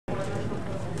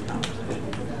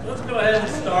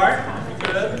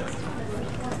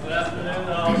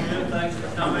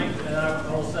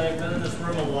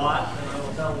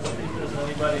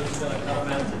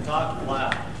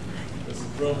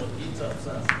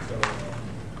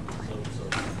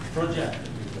project.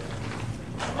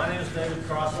 My name is David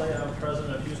Crossley. I'm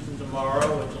president of Houston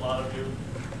Tomorrow, which a lot of you,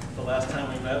 the last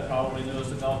time we met, probably knew as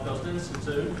the Gulf Coast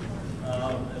Institute.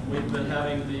 And we've been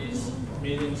having these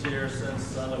meetings here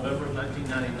since November of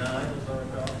 1999, as I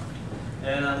recall.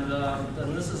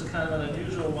 And this is a kind of an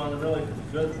unusual one, a really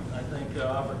good, I think,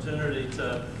 opportunity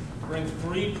to bring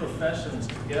three professions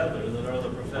together that are the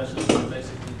professions that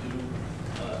basically do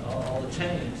all the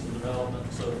change, the development,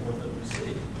 and so forth that we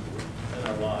see in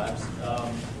our lives.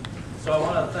 So I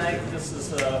want to thank, this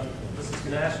is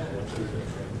national.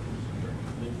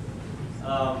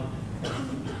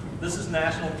 This is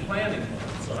National Planning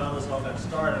Month. So how this all got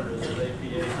started was with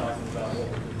APA talking about what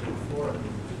we could do for it.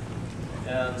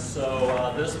 And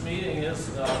so this meeting is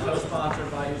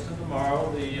co-sponsored by Houston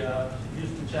Tomorrow, the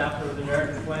Houston chapter of the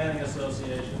American Planning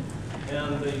Association,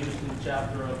 and the Houston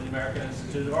chapter of the American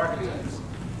Institute of Architects.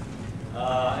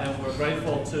 And we're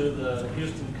grateful to the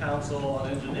Houston Council on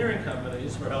Engineering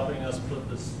Companies for helping us put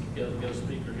this, get a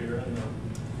speaker here.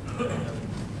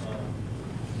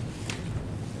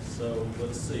 So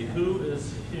let's see, who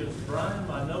is here? Brian,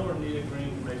 I know, or Nita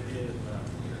Green from APA is not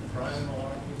here. Brian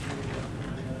Malarkey.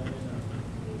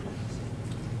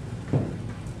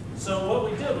 So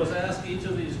what we did was ask each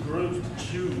of these groups to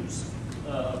choose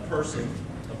a person,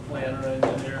 a planner,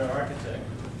 engineer, an architect.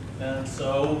 And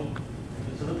so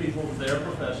these are the people with their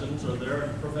professions or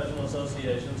their professional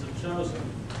associations have chosen.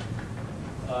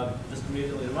 Just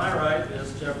immediately to my right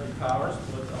is Jeffrey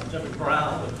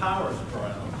Brown with Powers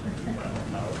Brown.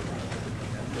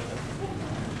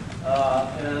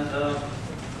 And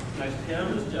next to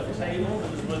him is Jeff Taebel,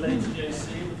 who's with HJC,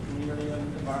 with Community and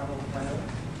Environmental Planning.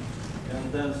 And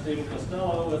then Stephen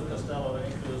Costello with Costello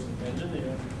Inc., who's an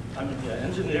engineer.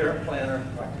 Engineer, planner,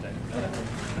 architect.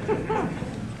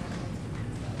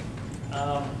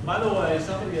 By the way,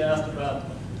 somebody asked about,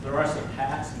 there are some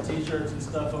hats and t-shirts and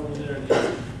stuff over there.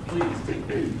 Please take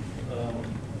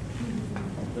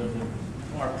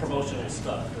our promotional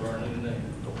stuff for our new name.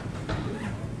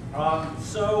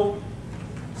 So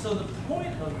the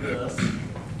point of this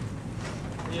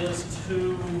is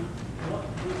to,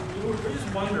 we just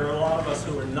wonder, a lot of us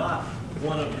who are not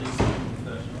one of these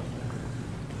professionals,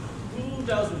 who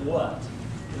does what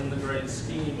in the great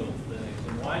scheme of things,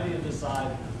 and why do you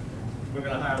decide we're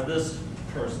going to hire this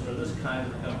person or this kind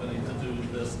of company to do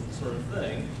this sort of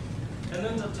thing? And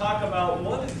then to talk about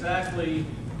what exactly,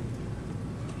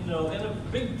 in a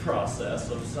big process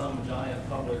of some giant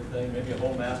public thing, maybe a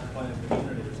whole master plan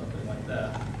community or something like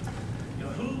that,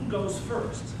 who goes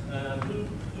first, and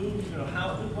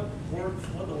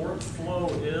what the workflow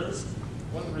is,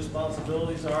 what the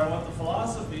responsibilities are, and what the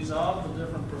philosophies of the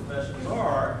different professions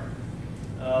are.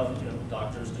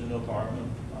 Doctors do no harm, and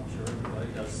I'm sure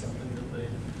everybody has something that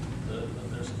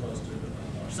they're supposed to,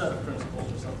 or a set of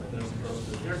principles or something they're supposed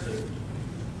to adhere to.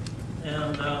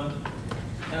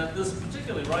 And this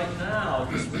particularly right now,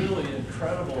 this really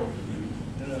incredible,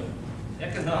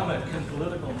 economic and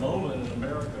political moment in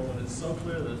America when it's so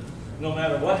clear that no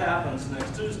matter what happens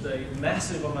next Tuesday,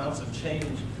 massive amounts of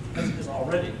change is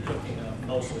already cooking up,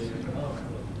 mostly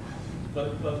economically.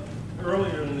 But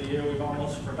earlier in the year, we've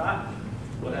almost forgotten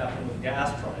what happened with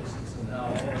gas prices and how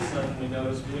all of a sudden we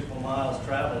notice vehicle miles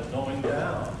traveled going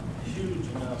down, huge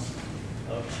amounts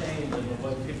of change in the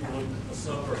way people look at the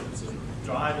suburbs and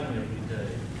driving every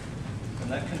day. And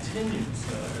that continues.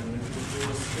 It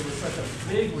was such a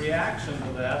big reaction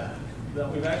to that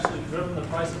we've actually driven the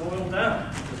price of oil down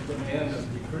because demand has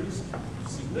decreased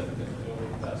significantly over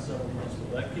the past several months.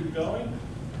 Will that keep going?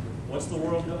 What's the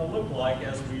world going to look like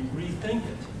as we rethink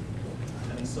it?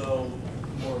 And so,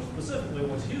 more specifically,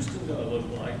 what's Houston going to look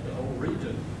like, the whole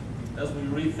region, as we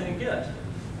rethink it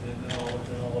in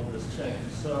all of this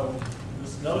change? So,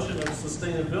 this notion of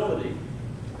sustainability,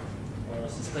 or a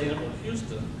sustainable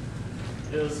Houston,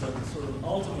 is sort of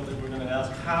ultimately we're going to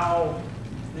ask how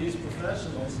these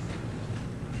professionals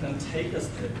can take us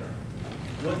there.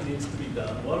 What needs to be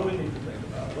done? What do we need to think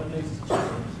about? What needs to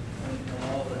change? And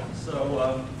all of that.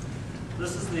 So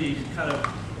this is the kind of,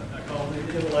 I call it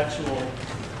the intellectual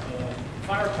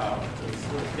firepower to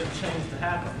sort of get change to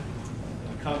happen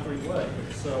in a concrete way.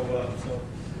 So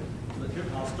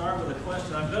I'll start with a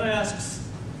question. I'm going to ask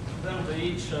them to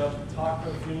each talk for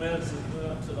a few minutes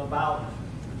about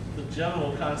the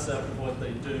general concept of what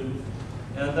they do.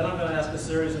 And then I'm going to ask a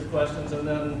series of questions, and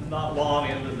then not long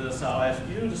into this, I'll ask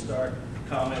you to start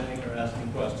commenting or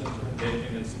asking questions or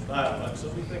engaging in some dialogue. So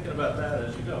be thinking about that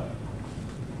as you go.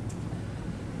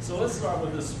 So let's start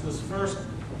with this first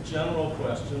general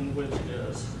question, which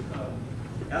is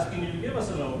asking you to give us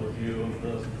an overview of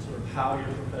the sort of how your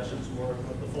professions work,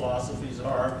 what the philosophies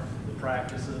are, the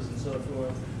practices and so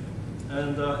forth.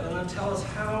 And then tell us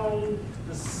how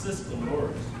the system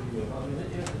works. I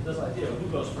mean, this idea of who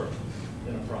goes first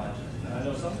in a project. Now, I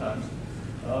know sometimes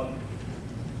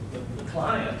the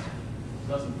client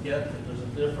doesn't get that there's a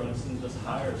difference and just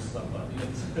hires somebody.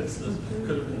 It's this,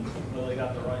 could have been whether they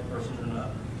got the right person or not.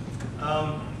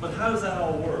 But how does that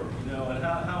all work? You know, and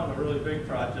how in a really big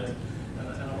project, and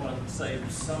I want to say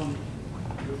some,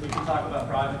 we can talk about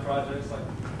private projects like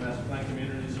master plan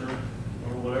communities or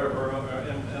whatever,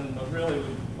 but really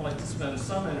we'd like to spend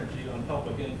some energy on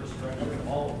public infrastructure and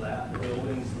all of that, the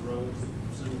buildings, the roads, the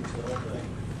sewers, the whole thing,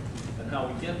 and how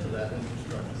we get to that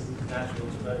infrastructure, natural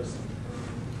space.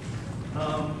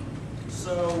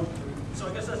 So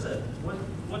I guess that's it.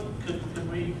 What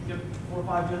could we get 4 or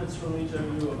 5 minutes from each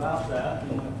of you about that?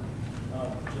 And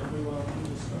Jim, we want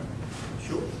to start.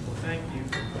 Sure. Well, thank you.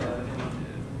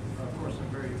 Of course, I'm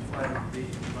very flattered to be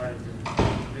invited to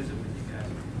visit with you guys.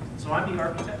 So I'm the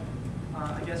architect,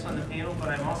 I guess, on the panel, but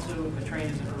I'm also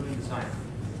trained as an urban designer.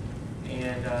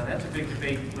 And that's a big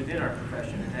debate within our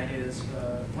profession, and that is,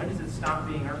 when does it stop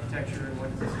being architecture and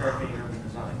when does it start being urban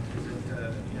design? Is it,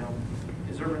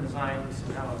 is urban design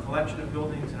somehow a collection of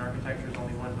buildings and architecture is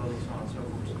only one building, so on and so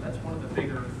forth? So that's one of the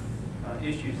bigger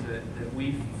issues that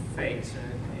we face,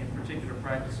 and in particular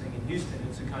practicing in Houston,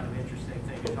 it's a kind of interesting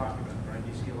thing to talk about, right?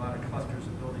 You see a lot of clusters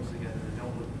of buildings together that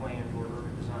don't look planned or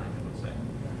urban design, I would say.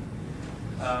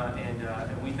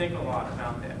 And we think a lot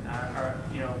about that.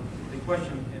 The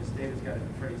question, as David's got it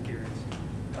phrased here, is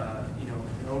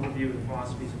an overview of the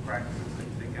philosophies and practices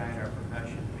that guide our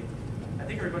profession. I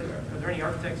think everybody, are there any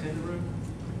architects in the room?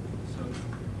 So,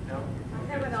 no?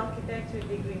 I have an architecture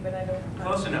degree, but I don't.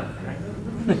 Close enough, right?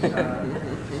 So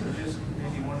just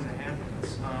maybe 1.5 of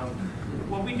us.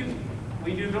 Well, we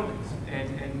do buildings,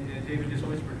 and David just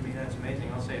whispered to me, that's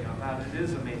amazing. I'll say it out loud. It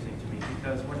is amazing to me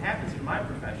because what happens in my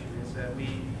profession is that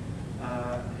we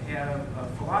have a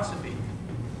philosophy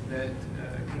that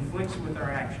conflicts with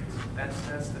our actions.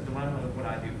 That's the dilemma of what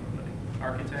I do for a living.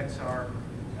 Architects are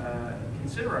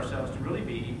consider ourselves to really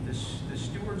be the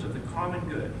stewards of the common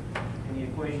good in the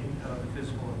equation of the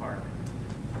physical environment.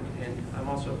 And I'm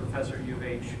also a professor at U of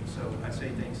H, so I say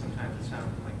things sometimes that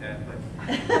sound like that, but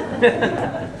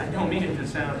I don't mean it to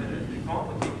sound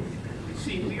complicated.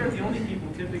 See, we are the only people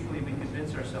typically we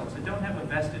convince ourselves that don't have a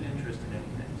vested interest in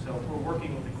anything. So if we're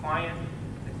working with the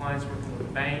client's working with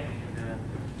the bank,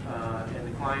 and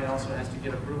the client also has to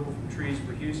get approval from Trees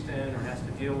for Houston or has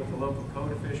to deal with the local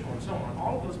code official and so on.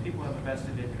 All of those people have a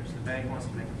vested interest. The bank wants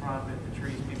to make a profit, the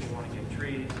trees people want to get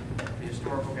trees, the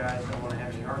historical guys don't want to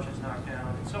have any arches knocked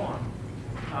down, and so on.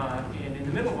 And in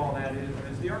the middle of all that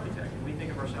is the architect. And we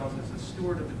think of ourselves as a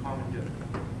steward of the common good.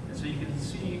 And so you can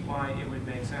see why it would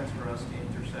make sense for us to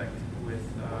intersect with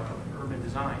urban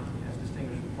design as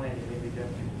distinguished from planning. Maybe Jeff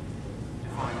can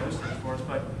define those things for us.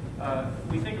 But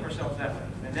we think of ourselves that way.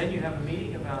 And then you have a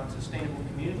meeting about sustainable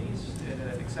communities in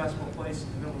an accessible place in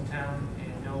the middle of town,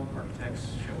 and no architects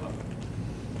show up.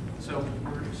 So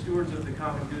we're stewards of the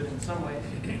common good in some way,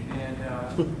 and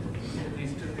at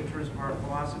least in terms of our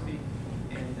philosophy,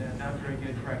 and not very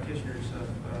good practitioners of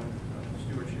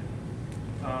stewardship.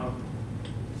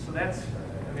 So that's,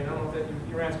 I don't know if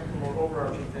you're asking for more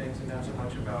overarching things and not so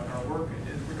much about our work.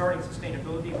 Regarding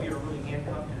sustainability, we are really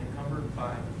handcuffed and encumbered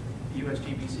by the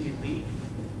USGBC LEED,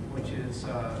 which is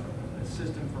a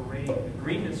system for rating the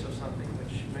greenness of something,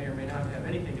 which may or may not have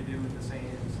anything to do with the same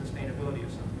sustainability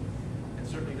of something, and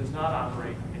certainly does not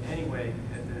operate in any way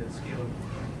at the scale of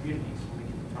communities. We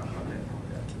can talk about that in a little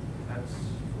bit. That's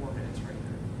 4 minutes right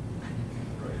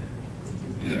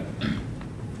there.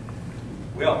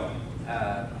 Well,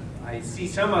 I see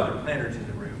some other planners in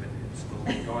the room, and it's a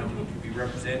little daunting to be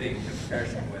representing the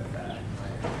profession with my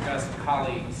Gus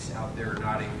colleagues out there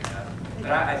nodding.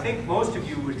 But I think most of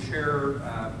you would share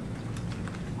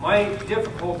my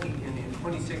difficulty in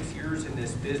 26 years in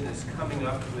this business coming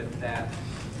up with that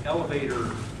elevator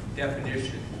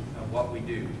definition of what we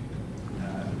do.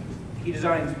 He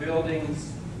designs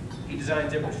buildings, he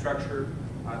designs infrastructure,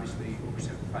 obviously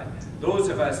oversimplified. Those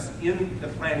of us in the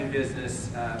planning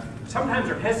business sometimes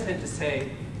are hesitant to say,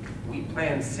 we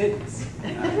plan cities.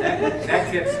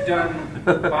 That gets done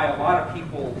by a lot of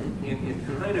people in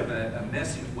kind of a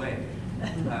messy way.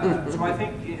 So I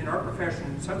think in our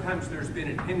profession, sometimes there's been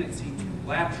a tendency to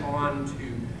latch on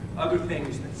to other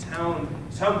things that sound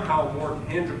somehow more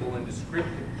tangible and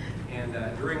descriptive. And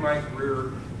during my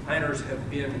career, planners have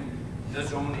been the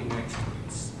zoning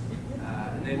experts.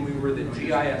 And then we were the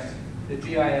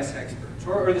GIS experts,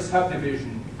 or the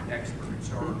subdivision experts,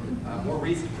 or more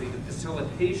recently, the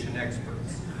facilitation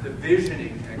experts, the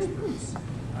visioning experts.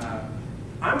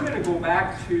 I'm going to go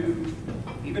back to,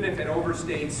 even if it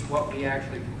overstates what we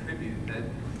actually contribute,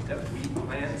 that we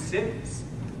plan cities.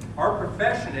 Our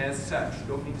profession as such,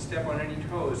 don't mean to step on any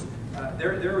toes,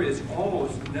 there is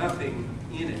almost nothing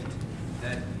in it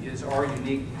that is our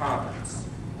unique province.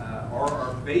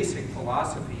 Our basic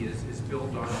philosophy is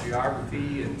built on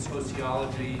geography and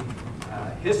sociology,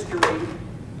 history,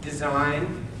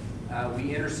 design.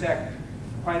 We intersect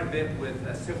quite a bit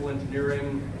with civil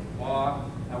engineering, law,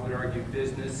 I would argue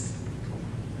business,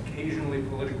 occasionally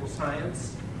political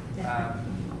science.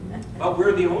 But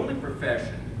we're the only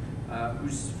profession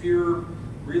whose sphere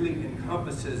really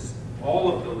encompasses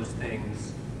all of those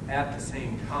things at the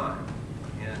same time.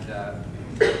 And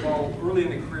while early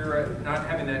in the career, not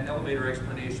having that elevator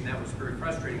explanation, that was very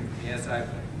frustrating for me.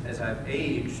 As I've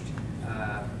aged,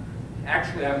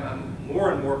 actually I'm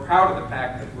more and more proud of the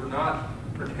fact that we're not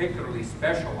particularly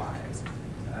specialized.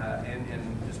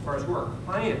 And as far as who our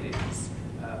client is,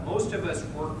 most of us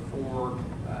work for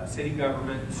city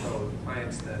government, so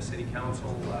clients, the city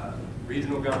council,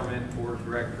 regional government, board of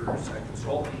directors,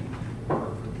 consulting,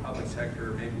 or for the public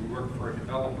sector, maybe we work for a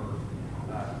developer.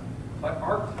 But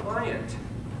our client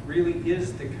really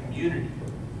is the community.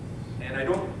 And I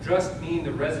don't just mean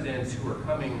the residents who are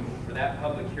coming for that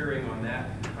public hearing on that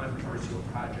controversial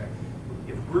project.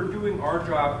 If we're doing our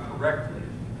job correctly,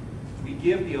 we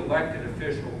give the elected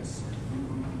officials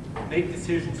who make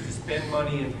decisions to spend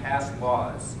money and pass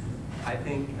laws, I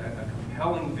think, a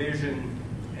compelling vision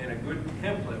and a good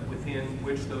template within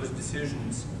which those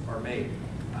decisions are made.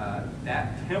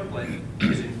 That template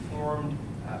is informed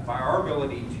by our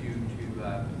ability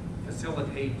to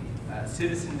facilitate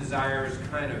citizen desires,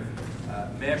 kind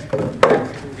of mesh with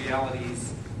practical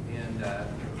realities and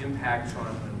impacts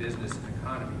on business and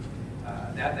economy.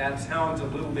 That sounds a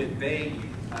little bit vague.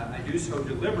 I do so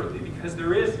deliberately because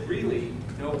there is really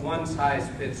no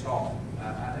one-size-fits-all.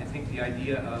 I think the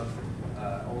idea of,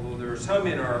 although there are some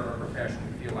in our profession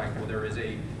who feel like, well, there is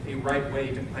a right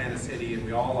way to plan a city and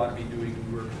we all ought to be doing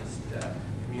urbanist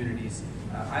communities.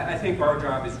 I think our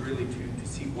job is really to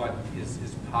see what is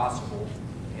possible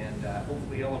and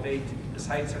hopefully elevate the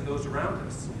sights of those around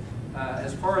us.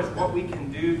 As far as what we can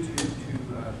do to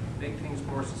make things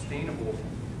more sustainable,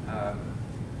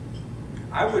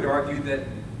 I would argue that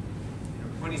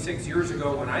 26 years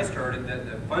ago when I started, that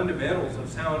the fundamentals of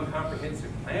sound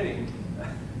comprehensive planning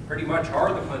pretty much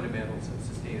are the fundamentals of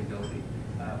sustainability,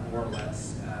 more or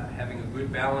less. Having a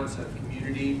good balance of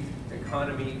community,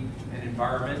 economy, and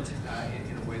environment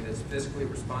in a way that's fiscally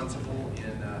responsible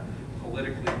and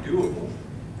politically doable,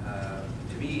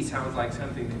 to me sounds like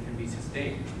something that can be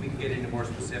sustained. We can get into more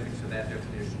specifics of that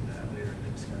definition later in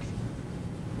the discussion.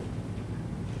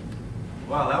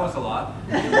 Wow, that was a lot.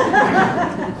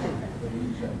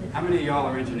 How many of y'all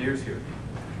are engineers here?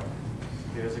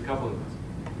 Okay, there's a couple of us.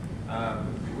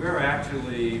 We're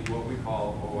actually what we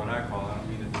call, or what I call, I don't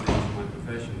mean it to mention my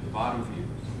profession, the bottom feeders.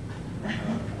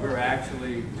 We're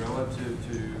actually, relative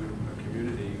to a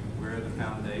community, we're the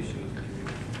foundation of the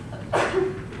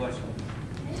community. Bless you.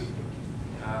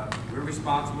 We're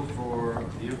responsible for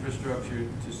the infrastructure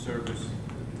to service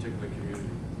a particular community,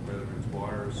 whether it's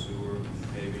water, sewer,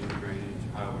 paving, drainage,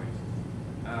 highways.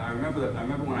 I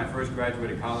remember when I first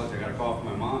graduated college, I got a call from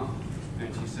my mom,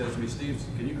 and she says to me, "Steve,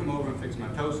 can you come over and fix my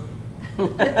toaster?" Mom,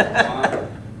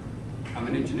 I'm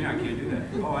an engineer, I can't do that.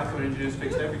 Oh, I thought engineers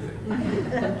fixed everything.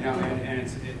 You know,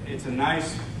 and it's a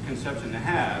nice conception to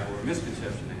have, or a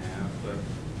misconception to have, but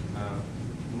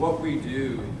what we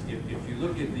do, if you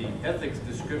look at the ethics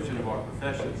description of our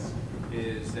profession,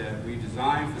 is that we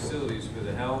design facilities for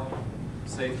the health,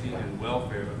 safety, and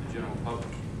welfare of the general public.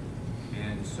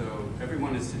 And so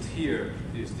everyone that sits here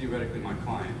is theoretically my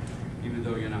client, even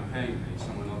though you're not paying me,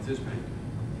 someone else is paying me.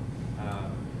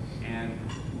 And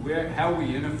how we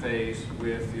interface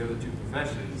with the other two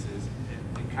professions is,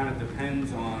 it kind of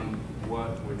depends on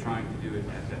what we're trying to do at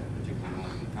that particular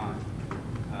moment in time.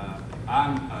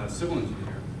 I'm a civil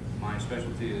engineer. My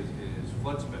specialty is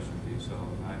flood specialty, so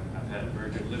I've had a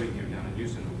very good living here down in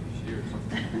Houston over these years.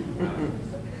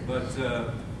 But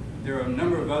there are a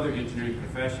number of other engineering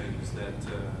professions that,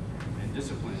 and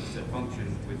disciplines that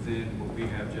function within what we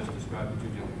have just described, the two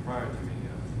gentlemen prior to me,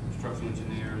 structural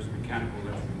engineers, mechanical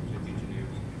electrical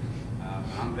engineers.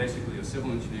 I'm basically a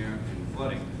civil engineer in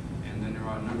flooding, and then there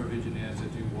are a number of engineers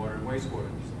that do water and wastewater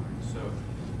design. So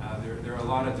there are a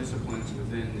lot of disciplines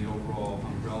within the overall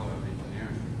umbrella of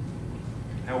engineering.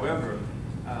 However,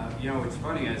 you know, it's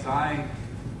funny, as I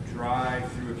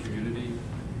drive through a community,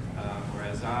 or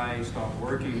as I start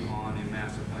working on a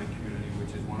master plan community,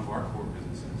 which is one of our core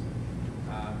businesses,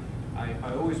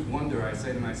 I always wonder, I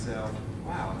say to myself,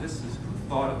 wow, who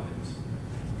thought of this?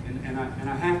 And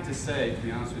I have to say, to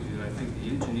be honest with you, I think the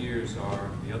engineers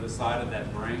are the other side of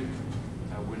that brain.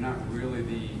 We're not really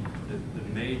the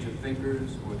major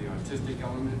thinkers or the artistic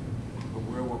element, but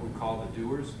we're what we call the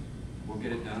doers. We'll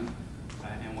get it done.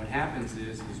 And what happens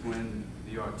is when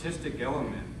the artistic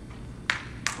element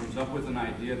comes up with an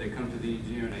idea, they come to the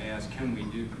engineer and they ask, can we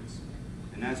do this?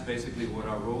 And that's basically what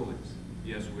our role is.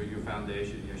 Yes, we're your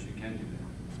foundation. Yes, you can do that.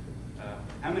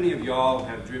 How many of y'all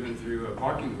have driven through a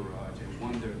parking garage and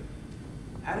wonder,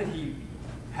 how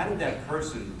did that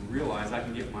person realize I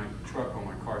can get my truck or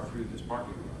my car through this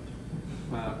parking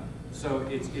garage? So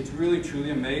it's really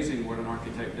truly amazing what an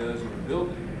architect does in a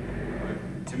building.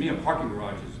 To me, a parking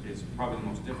garage is probably the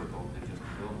most difficult than just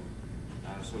a building.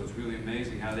 So it's really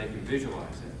amazing how they can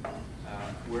visualize it.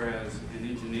 Whereas an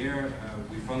engineer,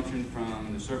 we function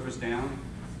from the surface down.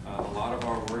 A lot of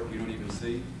our work you don't even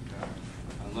see.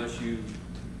 Unless you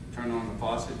turn on the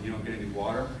faucet, you don't get any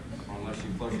water, or unless you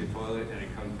flush your toilet and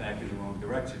it comes back in the wrong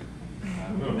direction.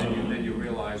 Then you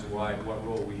realize what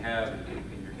role we have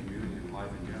in your community and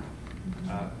life in general.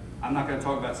 I'm not going to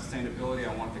talk about sustainability.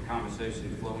 I want the conversation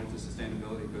to flow into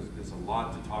sustainability because there's a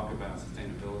lot to talk about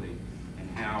sustainability and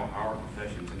how our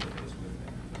professions interface with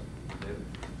that. So, David.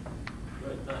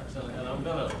 Great, thanks. And I'm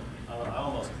going to, I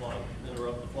almost want to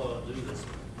interrupt the flow and do this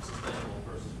sustainable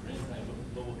versus green thing,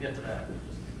 but we'll get to that.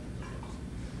 Just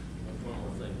one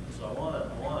more thing. So I want to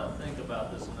think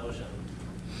about this notion,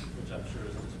 which I'm sure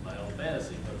is just my own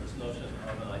fantasy, but this notion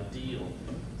of an ideal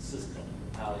system,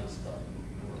 how these stuff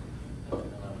work.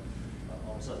 And I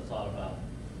also thought about,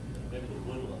 maybe the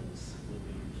Woodlands would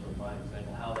be sort of my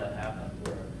example, how that happened,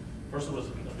 where first it was a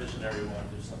visionary one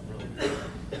to do something really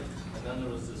different. And then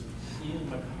there was this Ian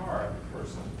McCart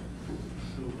person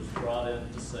who was brought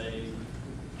in to say,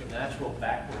 the natural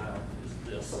background is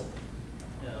this.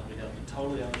 And we have to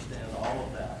totally understand all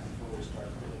of that before we start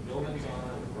putting buildings on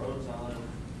it, roads on it,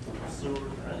 sewers,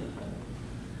 or anything.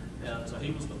 And so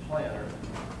he was the planner.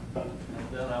 And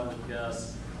then I would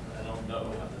guess, I don't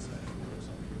know how this actually works,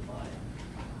 I'm fine,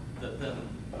 that then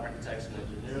architects and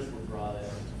engineers were brought in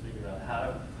to figure out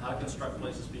how to construct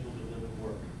places people can live and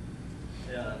work,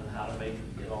 and how to make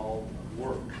it all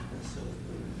work.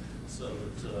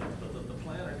 But the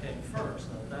planner came first,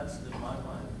 and that's, in my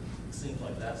mind, it seems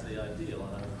like that's the ideal,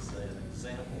 and I would say an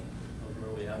example of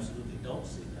where we absolutely don't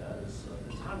see that is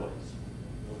highways.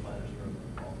 No planners are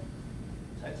involved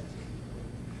in Texas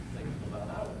thinking about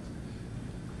highways.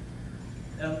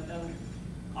 And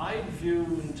I view,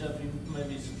 and Jeff,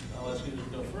 maybe I'll ask you to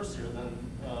go first here, then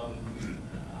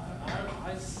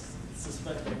I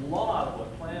suspect a lot of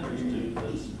what planners do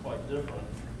that's quite different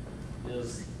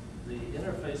is the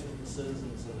interface with the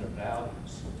citizens and their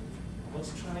values.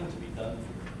 What's trying to be done for them?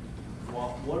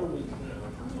 What are we,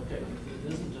 okay, it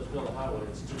isn't just build a highway,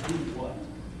 it's to do what?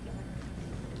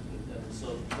 And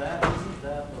so isn't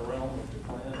that the realm of the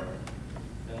planner?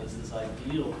 And it's this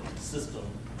ideal system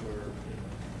where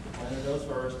the planner goes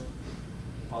first,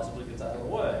 possibly gets out of the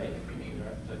way, the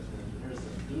architects and engineers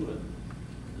then do it.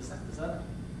 Is that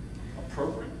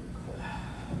appropriate?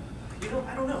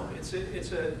 I don't know. It's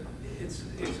first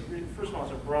of all,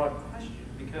 it's a broad question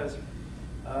because,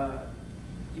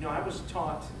 I was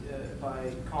taught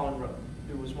by Colin Rowe,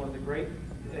 who was one of the great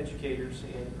educators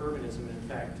in urbanism. In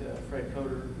fact, Fred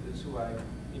Coder is who I,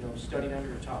 studied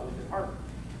under and taught with at Harvard.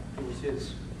 It was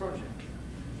his project.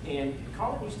 And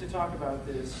Colin used to talk about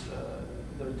this,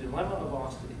 the dilemma of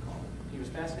Austin, he called it. He was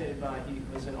fascinated by, he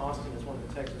was in Austin as one of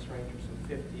the Texas Rangers in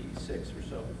 56 or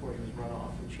so before he was run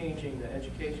off, and changing the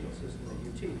educational system at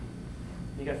UT.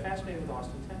 He got fascinated with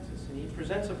Austin, Texas, and he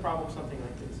presents a problem something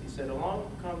like this. He said,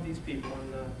 along come these people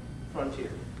on the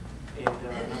frontier, and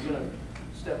I'm going to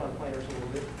step on planners a little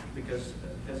bit because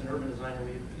as an urban designer,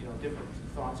 we have different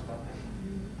thoughts about that.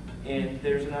 And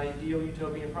there's an ideal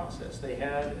utopian process. They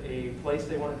had a place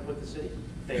they wanted to put the city.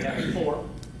 They had a form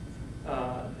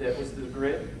that was the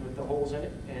grid with the holes in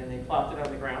it, and they plopped it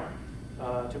on the ground.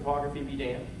 Topography be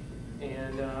damned,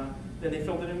 and then they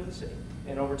filled it in with the city.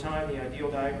 And over time, the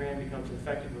ideal diagram becomes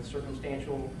infected with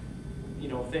circumstantial,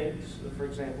 things. For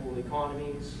example,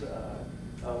 economies,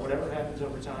 whatever happens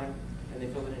over time, and they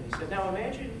fill it in. He said, now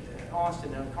imagine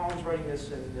Austin. Now, Colin's writing this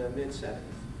in the mid-70s,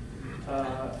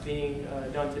 being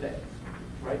done today,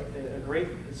 right? A great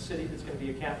city that's going to be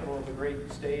a capital of a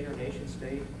great state or nation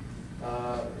state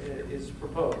is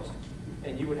proposed.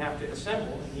 And you would have to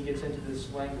assemble, and he gets into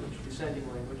this language, descending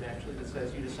language actually, that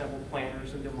says you'd assemble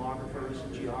planners and demographers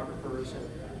and geographers and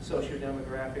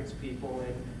socio-demographics people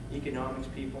and economics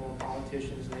people and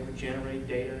politicians, and they would generate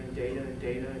data and data and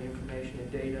data and information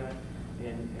and data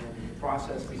and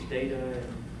process these data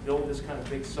build this kind of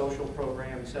big social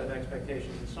program, set of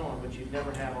expectations and so on, but you'd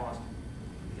never have Austin.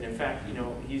 And in fact, you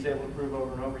know, he's able to prove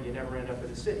over and over, you never end up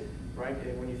with a city, right?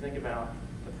 And when you think about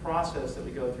the process that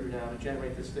we go through now to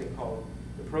generate this thing called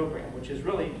the program, which is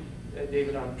really,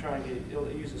 David, I'm trying to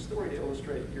use a story to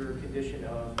illustrate your condition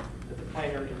of that the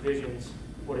planner envisions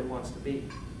what it wants to be.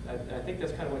 I think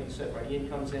that's kind of what you said, right? Ian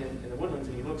comes in the Woodlands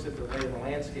and he looks at the lay of the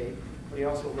landscape, but he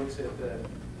also looks at the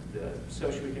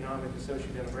socioeconomic and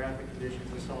socio-demographic conditions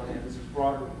and so on, and this is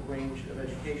broader range of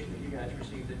education that you guys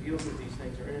receive that deals with these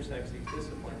things or intersects these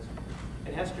disciplines,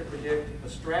 and has to predict a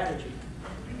strategy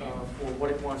for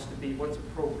what it wants to be, what's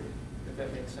appropriate, if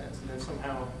that makes sense. And then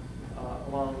somehow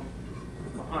along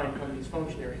behind come these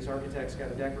functionaries. Architects got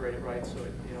to decorate it right, so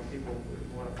it, you know, people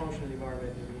want to function in the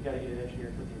environment, and you got to get an engineer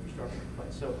to put the infrastructure in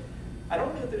place. So I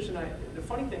don't know that there's the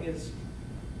funny thing is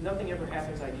nothing ever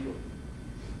happens ideally.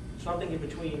 Something in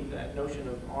between that notion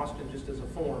of Austin just as a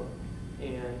form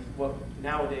and what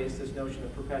nowadays this notion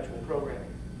of perpetual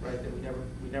programming, right? That we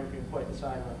never can quite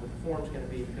decide on what the form's going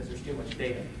to be because there's too much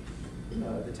data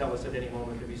to tell us at any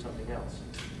moment it could be something else.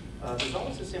 There's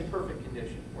always this imperfect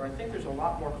condition where I think there's a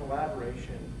lot more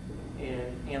collaboration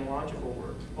and analogical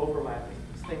work, overlapping,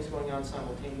 things going on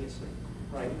simultaneously,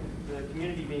 right? The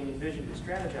community being envisioned and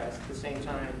strategized at the same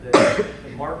time that the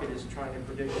market is trying to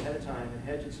predict ahead of time and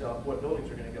hedge itself what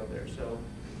buildings are going to go there. So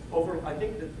I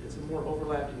think that it's a more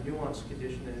overlapping, nuanced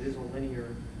condition than it is a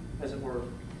linear, as it were,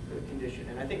 condition.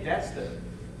 And I think that's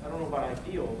I don't know about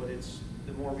ideal, but it's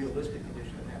the more realistic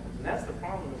condition that happens. And that's the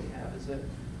problem that we have, is that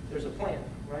there's a plan.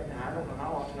 Right now, I don't know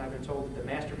how often I've been told that the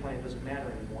master plan doesn't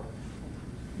matter anymore.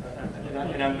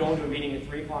 And I'm going to a meeting at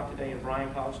 3 o'clock today in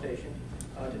Bryan College Station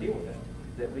to deal with that.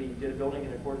 That we did a building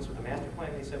in accordance with the master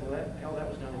plan. They said, well, that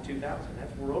was done in 2000.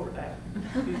 We're over that.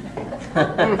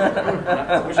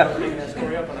 I wish I was making that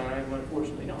story up, and I am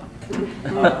unfortunately not.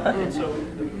 And so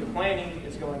the planning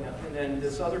is going up. And then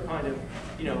this other kind of,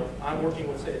 you know, I'm working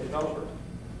with, say, a developer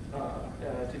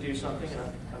to do something,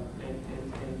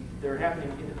 and they're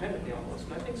happening independently almost.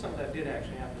 And I think some of that did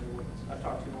actually happen. I've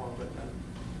talked too long, but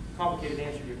complicated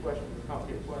answer to your question,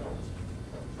 complicated question.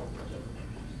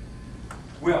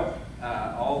 Well,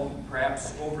 I'll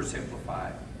perhaps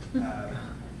oversimplify.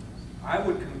 I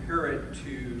would compare it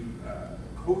to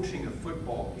coaching a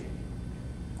football game.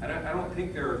 I don't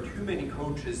think there are too many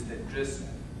coaches that just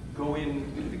go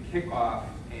in with the kickoff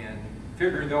and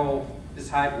figure they'll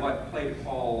decide what play to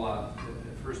call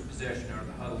the first possession or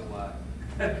the huddle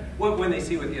when they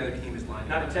see what the other team is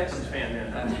lining up. Not a Texas fan,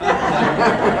 then.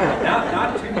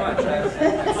 Not too much. I've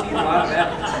seen a lot of that.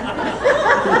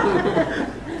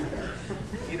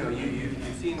 You know,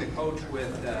 you've seen the coach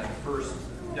with the first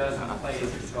dozen plays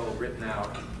or so written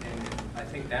out, and I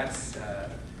think that's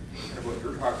kind of what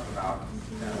you're talking about.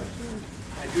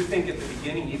 I do think at the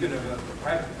beginning, even of a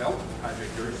private development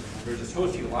project, there's a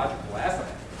sociological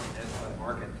aspect as a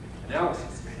market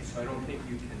analysis. So I don't think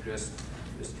you can just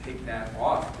take that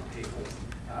off the table.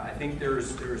 I think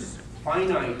there's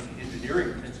finite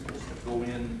engineering principles that go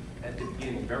in at the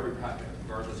beginning of every project,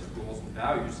 regardless of goals and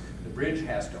values. The bridge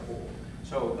has to hold.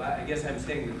 So I guess I'm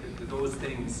saying that those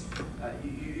things,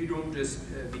 you don't just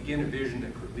begin a vision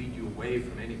that could lead you away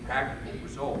from any practical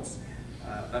results.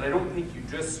 But I don't think you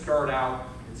just start out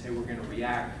and say we're going to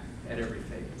react at every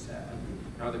phase.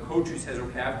 Now the coach who says,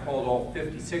 okay, I've called all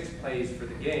 56 plays for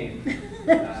the game,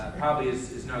 probably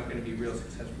is not going to be real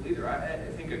successful either. I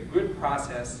think a good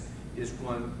process is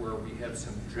one where we have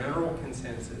some general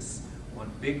consensus on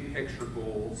big picture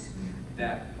goals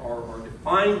that are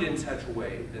defined in such a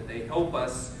way that they help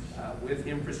us with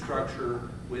infrastructure,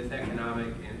 with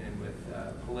economic, and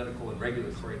with political and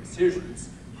regulatory decisions.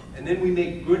 And then we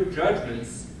make good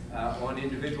judgments on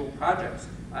individual projects.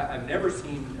 I've never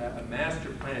seen a master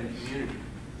plan community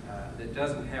that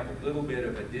doesn't have a little bit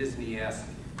of a Disney-esque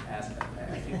aspect.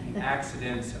 I think the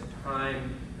accidents of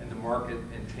time and the market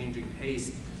and changing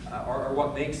taste are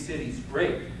what makes cities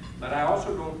great. But I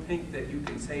also don't think that you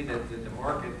can say that the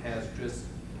market has just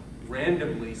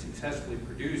randomly successfully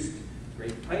produced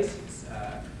great places.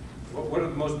 What are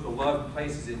the most beloved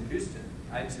places in Houston?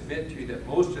 I'd submit to you that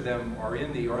most of them are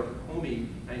in the Arthur Comey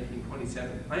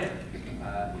 1927 plan.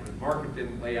 The market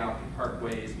didn't lay out the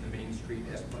parkways and the Main Street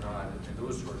Esplanade and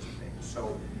those sorts of things.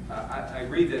 So I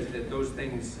agree that those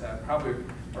things probably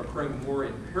are occurring more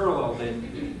in parallel than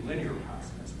in linear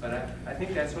process. But I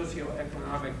think that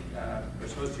socioeconomic or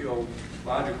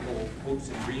sociological hopes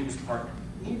and dreams part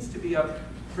needs to be up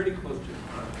pretty close to the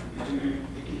front.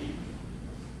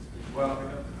 Well,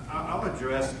 I'll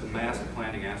address the master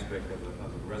planning aspect of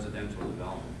a residential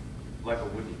development, like a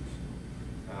Woodlands.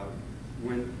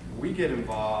 When we get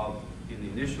involved in the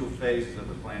initial phases of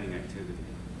the planning activity,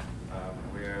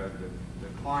 where the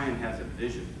client has a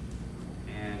vision,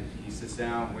 and he sits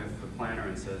down with the planner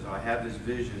and says, I have this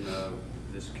vision of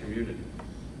this community,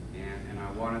 and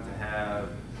I wanted to have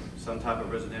some type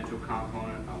of residential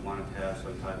component, I wanted to have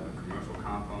some type of commercial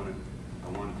component, I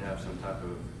wanted to have some type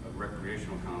of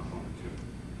recreational component too.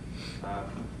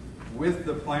 With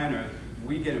the planner,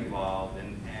 we get involved,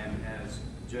 and as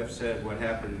Jeff said, what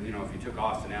happened, you know, if you took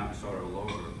Austin out and started all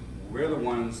over, we're the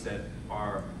ones that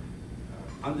are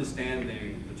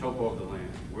understanding the topo of the land.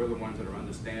 We're the ones that are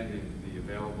understanding the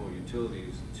available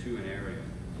utilities to an area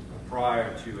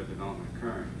prior to a development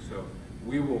occurring. So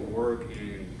we will work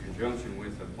in conjunction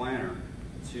with the planner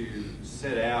to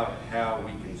set out how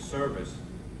we can service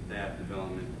that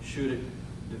development should it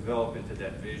develop into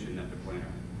that vision that the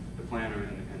planner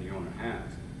and the owner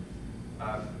has.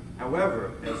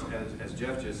 However, as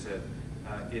Jeff just said,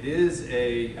 it is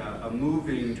a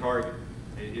moving target.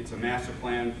 It's a master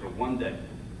plan for one day,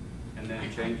 and then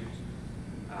it changes.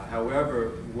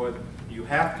 However, what you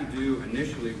have to do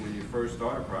initially when you first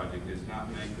start a project is not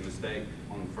make the mistake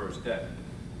on the first day.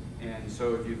 And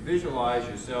so if you visualize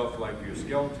yourself like your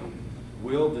skeleton,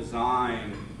 we'll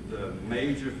design the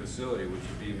major facility, which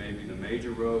would be maybe the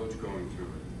major roads going through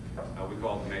it. We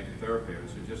call it the major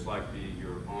thoroughfares, so just like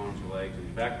your arms, your legs, and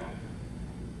your backbone.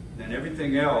 Then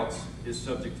everything else is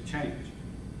subject to change.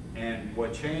 And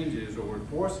what changes, or what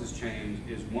forces change,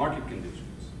 is market conditions.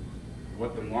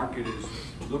 What the market is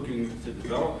looking to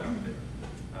develop out there.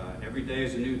 Every day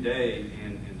is a new day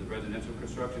in the residential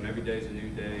construction. Every day is a new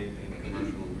day in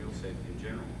commercial and real estate in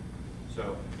general.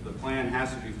 So the plan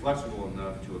has to be flexible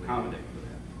enough to accommodate for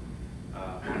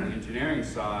that. On the engineering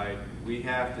side, we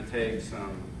have to take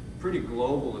some pretty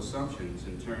global assumptions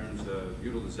in terms of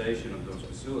utilization of those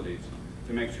facilities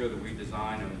to make sure that we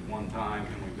design them one time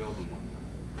and we build them one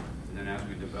time. And then as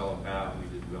we develop out,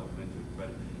 we develop into it. But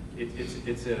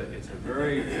it's a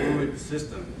very fluid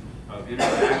system of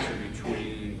interaction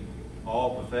between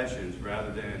all professions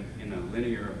rather than in a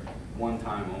linear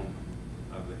one-time only.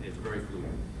 It's very fluid.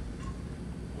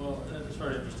 Well, it's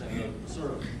very interesting. The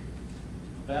sort of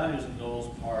values and goals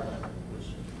part of it, which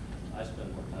I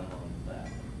spend more time on that.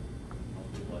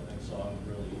 Most people, I think, so I'm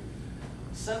really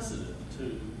sensitive to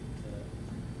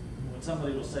when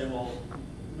somebody will say, well,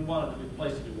 we want it to be a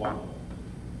place to be walkable.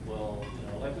 Well, you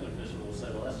know, elected officials will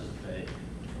say, well, that's just vague.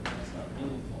 That's not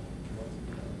meaningful.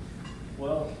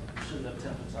 Well, you shouldn't have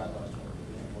 10-foot sidelines,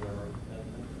 whatever.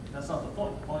 And that's not the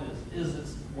point. The point is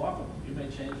it's walkable. You may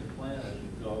change your plan as you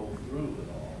go through it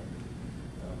all.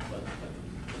 But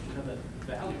you have that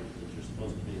value that you're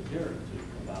supposed to be adhering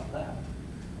to about that.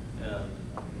 And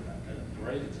a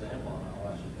great example, and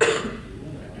I'll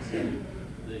actually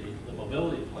the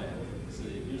mobility plan for the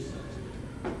city of Houston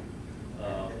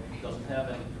doesn't have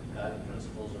any guiding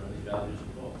principles or any values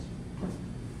or goals.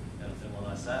 And when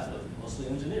I sat with mostly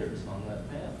engineers on that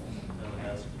panel and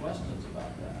asked questions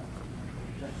about that,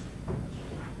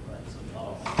 right? So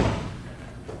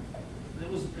it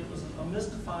was a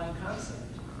mystifying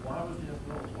concept. Why would you have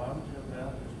goals? Why would you have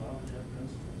values? Why would you have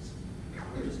principles?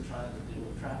 We're just trying to deal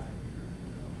with traffic.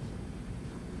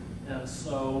 And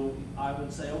so I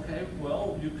would say, okay,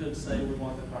 well, you could say we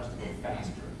want the cars to go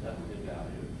faster. That would be a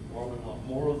value. Or we want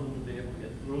more of them to be able to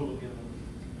get through a given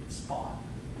spot,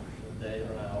 a day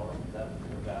or an hour. That would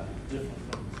be a value different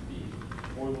from the speed.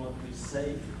 Or we want to be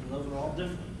safe. And those are all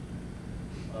different.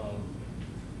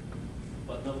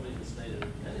 But nobody has stated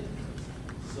any of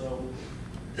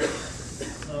those.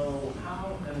 So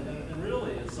how, and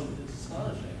really it's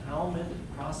astonishing how many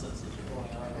processes are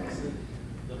going on in the city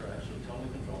that are actually totally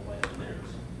controlled by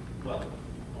engineers. Well,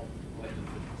 elected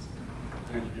officials.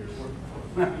 Engineers working for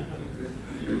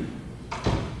them.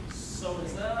 So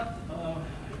is that,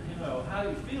 you know, how do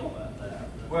you feel about that?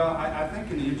 Well, I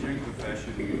think in the engineering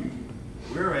profession,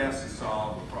 we're asked to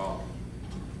solve a problem.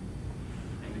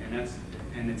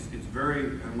 And it's very,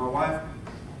 my wife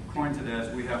coined it as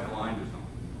we have blinders on.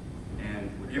 And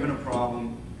we're given a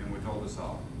problem and we're told to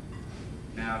solve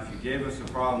it. Now, if you gave us a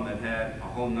problem that had a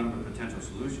whole number of potential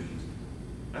solutions,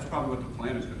 that's probably what the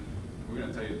plan is going to do. We're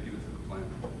going to tell you to give it to the plan.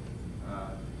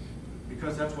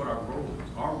 Because that's what our role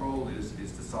is. Our role is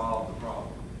to solve the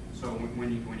problem. So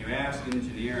when you ask an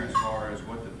engineer as far as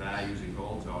what the values and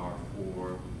goals are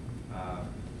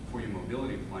for your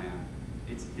mobility plan,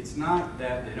 it's not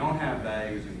that they don't have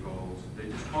values and goals, they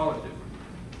just call it different.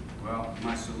 Well,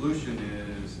 my solution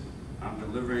is I'm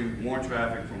delivering more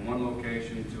traffic from one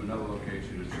location to another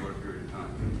location in a short period of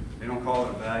time. They don't call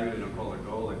it a value, they don't call it a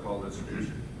goal, they call it a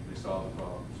solution. They solve the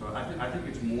problem. So I think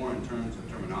it's more in terms of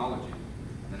terminology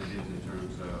than it is in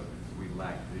terms of we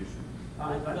lack vision.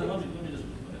 Let me just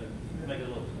make it a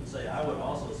little, say, I would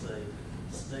also say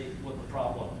state what the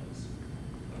problem is.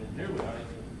 I mean, here we are,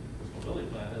 this mobility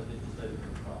plan hasn't even stated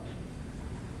what the problem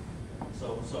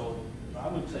is. So I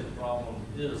would say the problem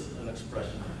is an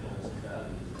expression of goals and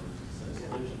values. It's a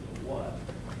solution to what?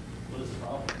 What is the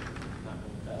problem? Not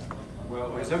going to pass on.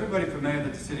 Well, is everybody familiar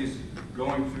that the city's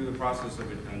going through the process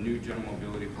of a new general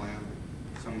mobility plan?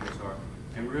 Some of us are.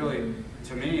 And really,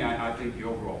 to me, I think the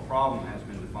overall problem has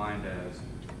been defined as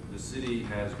the city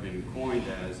has been coined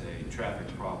as a traffic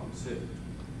problem city.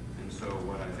 And so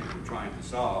what I think we're trying to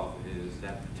solve is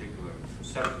that particular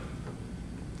perception.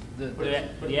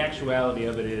 The actuality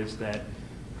of it is that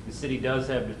the city does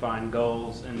have defined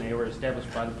goals, and they were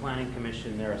established by the Planning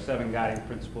Commission. There are 7 guiding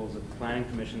principles that the Planning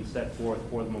Commission set forth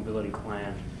for the mobility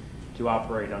plan to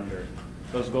operate under.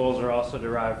 Those goals are also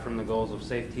derived from the goals of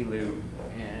Safety Loop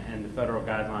and the federal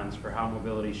guidelines for how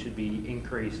mobility should be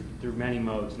increased through many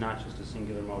modes, not just a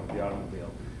singular mode of the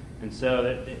automobile. And so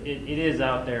it is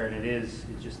out there, and it's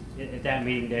just, at that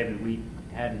meeting, David, we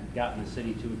hadn't gotten the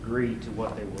city to agree to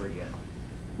what they were yet.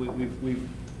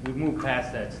 We've moved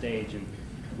past that stage, and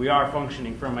we are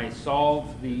functioning from a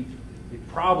solve the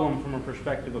problem from a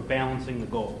perspective of balancing the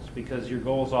goals, because your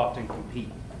goals often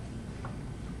compete.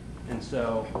 And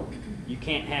so you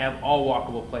can't have all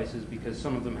walkable places because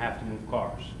some of them have to move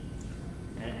cars.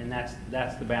 And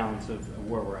that's the balance of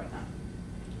where we're at now.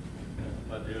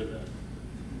 But hear that.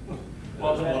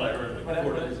 Well, That's what I heard but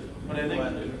 4 days ago. But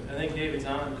I think David's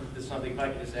on to something, if I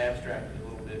can just abstract it a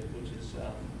little bit, which is,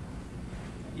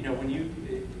 you know, when you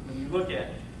look at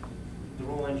the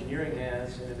role engineering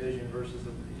has in a vision versus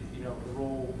the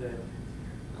role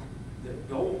that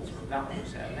goals or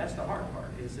values have, and that's the hard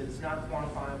part, is that it's not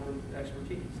quantifiable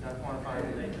expertise, it's not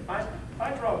quantifiable data. If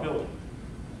I draw a building,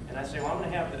 and I say, well, I'm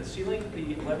going to have the ceiling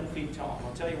be 11 feet tall,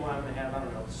 I'll tell you why I'm going to have, I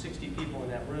don't know, 60 people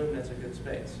in that room, that's a good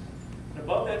space. And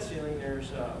above that ceiling,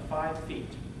 there's 5 feet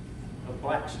of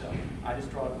black stuff. I just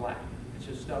draw it black. It's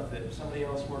just stuff that somebody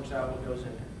else works out what goes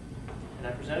in there. And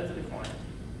I present it to the client,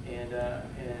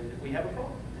 and we have a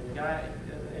problem. And the guy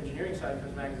on the engineering side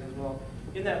comes back and says, well,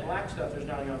 in that black stuff, there's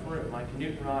not enough room. My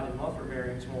Newton rod and muffler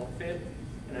bearings won't fit,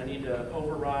 and I need to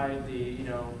override the,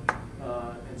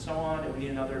 and so on, and we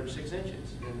need another 6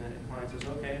 inches. And the client says,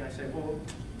 okay, and I say, well,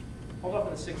 hold up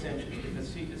on the 6 inches, because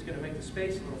see, it's going to make the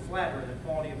space a little flatter, and the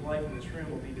quality of life in this room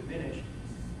will be diminished.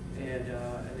 And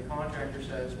the contractor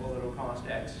says, well, it'll cost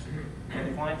X. And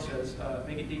the client says,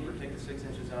 make it deeper, take the 6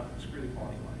 inches out, and screw the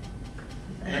quality of life.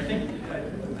 And I think,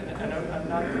 and I'm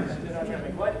not trying to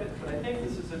make light of it, but I think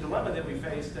this is a dilemma that we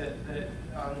face that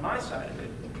on my side of it,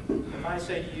 if I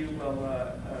say to you, well,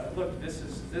 look,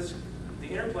 the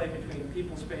interplay between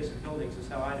people, space, and buildings is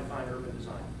how I define urban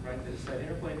design, right? It's that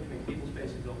interplay between people,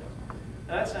 space, and buildings.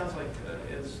 Now that sounds like,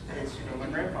 as my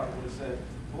grandfather would have said,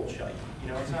 bullshit.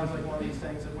 It sounds like one of these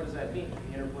things, that what does that mean?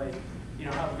 The interplay,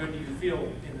 how good do you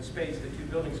feel in the space that 2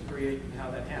 buildings create and how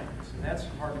that happens? And that's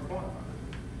hard to quantify.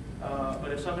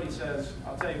 But if somebody says,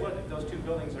 I'll tell you what, if those 2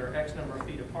 buildings are X number of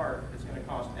feet apart, it's going to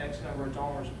cost X number of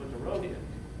dollars to put the road in.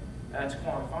 That's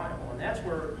quantifiable. And that's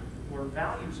where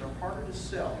values are harder to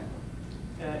sell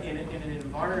in an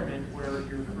environment where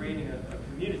you're creating a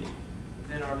community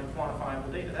than are the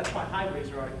quantifiable data. That's why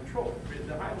highways are out of control.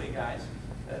 The highway guys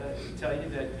tell you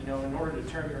that, in order to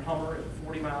turn your Hummer at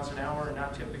 40 miles an hour and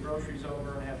not tip the groceries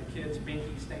over and have the kids'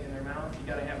 binky stay in their mouth, you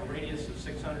got to have a radius of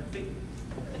 600 feet.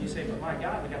 And you say, but my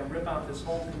God, we got to rip out this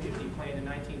whole community plan in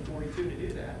 1942 to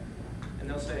do that. And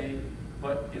they'll say,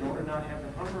 but in order not to have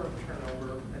the Hummer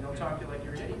turnover, and they'll talk to you like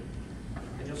you're an idiot.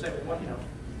 And you'll say, well,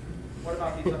 what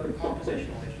about these other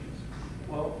compositional issues?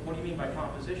 Well, what do you mean by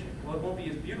composition? Well, it won't be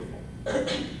as beautiful.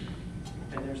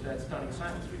 And there's that stunning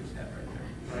silence we just had right there.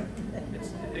 Right?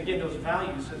 It's, again, those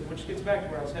values, which gets back to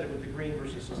where I was headed with the green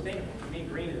versus sustainable. To me,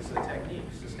 green is a technique,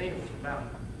 sustainable is a value.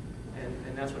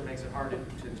 And that's what makes it hard to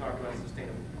talk about a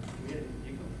sustainable community.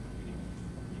 You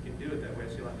can do it that way. I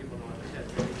see a lot of people don't understand.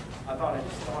 I thought I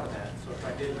just thought of that, so if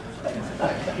I did,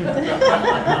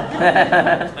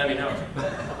 let me know.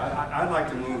 I'd like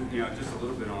to move, just a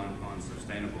little bit on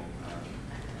sustainable.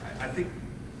 I think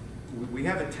we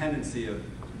have a tendency of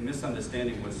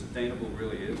misunderstanding what sustainable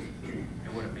really is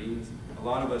and what it means. A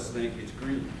lot of us think it's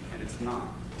green, and it's not.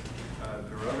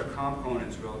 There are other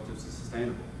components relative to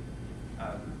sustainable.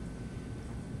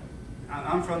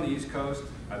 I'm from the East Coast.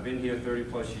 I've been here 30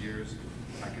 plus years.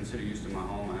 I consider Houston my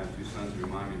home. I have 2 sons who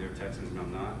remind me they're Texans and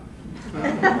I'm not.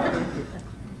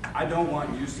 I don't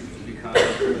want Houston to become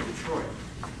Detroit.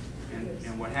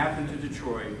 And what happened to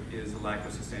Detroit is a lack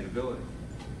of sustainability.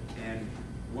 And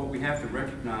what we have to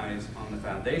recognize on the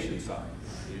foundation side,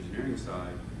 the engineering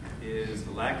side, is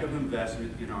the lack of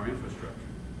investment in our infrastructure.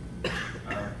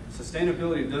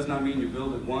 Sustainability does not mean you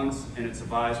build it once and it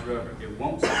survives forever. It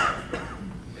won't survive forever.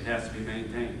 It has to be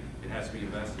maintained. It has to be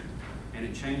invested. And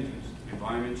it changes.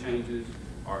 Environment changes,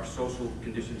 our social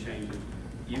condition changes,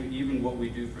 even what we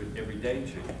do for everyday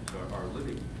changes, our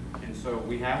living. And so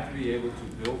we have to be able to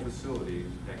build facilities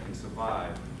that can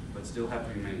survive but still have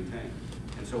to be maintained.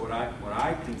 And so what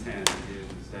I contend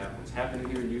is that what's happening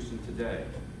here in Houston today,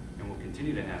 and will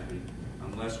continue to happen,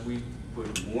 unless we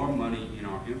put more money in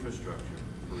our infrastructure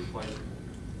for replacement.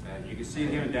 You can see it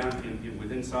here and down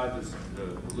inside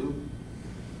the loop.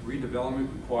 Redevelopment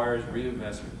requires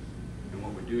reinvestment. And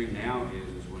what we're doing now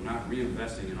is we're not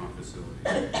reinvesting in our facilities.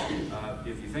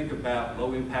 If you think about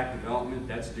low impact development,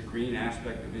 that's the green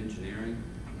aspect of engineering.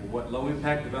 Well, what low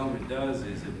impact development does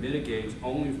is it mitigates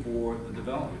only for the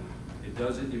development. It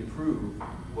doesn't improve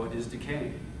what is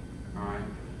decaying. All right?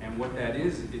 And what that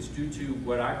is, it's due to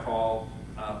what I call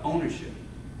ownership.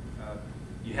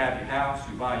 You have your house,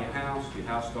 you buy your house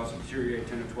starts to deteriorate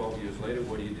 10 or 12 years later,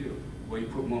 what do? Well, you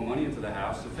put more money into the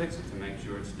house to fix it, to make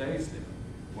sure it stays there.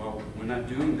 Well, we're not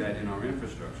doing that in our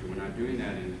infrastructure. We're not doing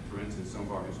that in, for instance, some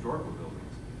of our historical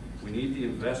buildings. We need the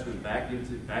investment back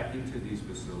into these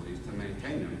facilities to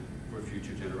maintain them for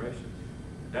future generations.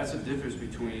 That's the difference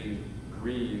between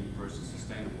green versus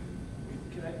sustainable.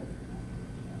 Can I?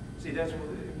 See, that's where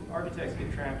architects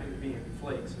get trapped into being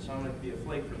flakes. So I'm going to be a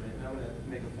flake for a minute. I'm going to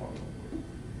make a formula.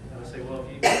 I'm going to say, well,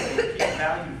 if you keep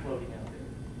value floating out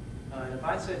there, and if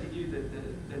I said to you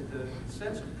that the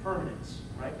sense of permanence,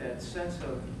 right, that sense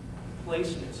of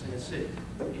placeness in a city,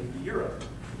 in Europe,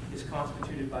 is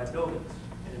constituted by buildings,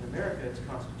 and in America, it's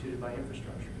constituted by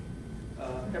infrastructure.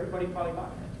 Everybody probably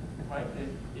bought that, right?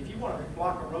 And if you want to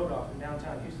block a road off in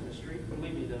downtown Houston, street,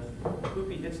 believe me, the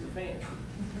poopy hits the fan.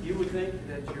 You would think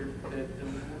that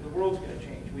the world's going to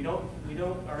change. We don't.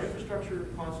 Our infrastructure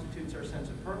constitutes our sense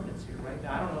of permanence here, right?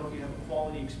 Now, I don't know if you have a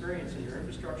quality experience in your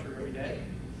infrastructure every day.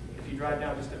 If you drive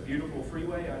down just a beautiful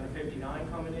freeway on 59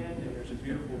 coming in, and there's a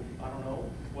beautiful, I don't know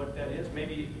what that is,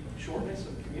 maybe shortness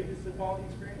of commute is the quality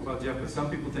experience? Well, Jeff, but some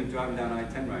people think driving down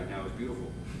I-10 right now is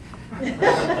beautiful.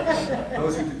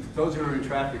 those who are in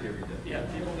traffic every day. Yeah,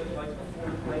 people that like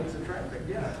 40 lanes of traffic,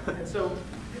 yeah. And so,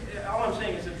 all I'm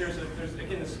saying is that there's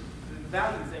again, the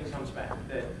value thing comes back,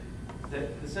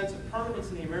 that the sense of permanence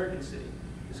in the American city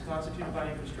is constituted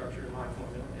by infrastructure, in my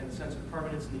formula, and the sense of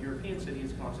permanence in the European city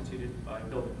is constituted by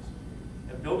buildings.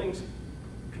 And buildings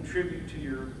contribute to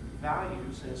your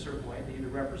values in a certain way. They either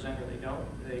represent or they don't.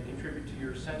 They contribute to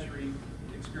your sensory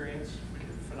experience,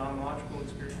 phenomenological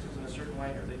experiences in a certain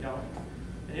way, or they don't.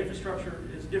 And infrastructure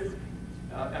is different.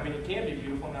 I mean, it can be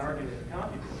beautiful, I'm not arguing that it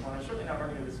can't be beautiful, and I'm certainly not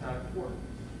arguing that it's not important.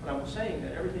 But I'm saying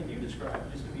that everything you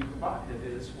described, just to be provocative,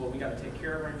 is, well, we got to take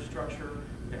care of our infrastructure,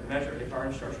 we're going to measure if our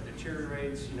infrastructure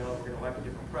deteriorates, we're going to elect a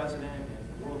different president, and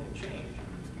the world can change.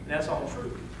 And that's all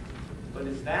true. But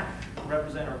does that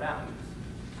represent our values?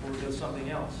 Or does something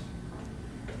else?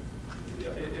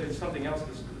 Is something else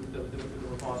the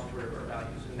repository of our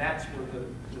values? And that's where the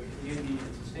community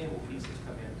and sustainable pieces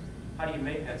come in. How do you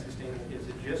make that sustainable? Is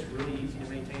it just really easy to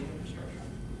maintain infrastructure?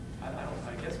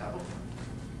 I guess I don't know.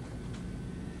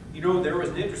 You know, there was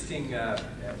an interesting,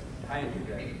 tie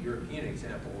into that European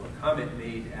example, a comment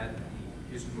made at the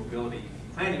Houston Mobility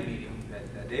Planning meeting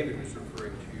that David was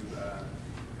referring to,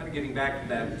 kind of getting back to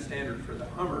that standard for the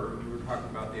Hummer. We were talking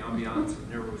about the ambiance of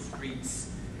narrow streets,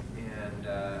 and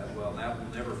well, that will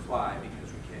never fly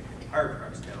because we can't get fire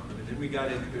trucks down them. And then we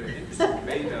got into an interesting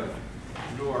debate of,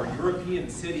 are European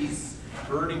cities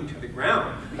burning to the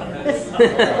ground because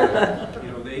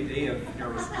they have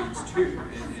narrow streets too,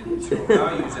 and so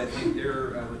values, I think,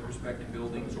 there with respect to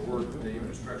buildings or the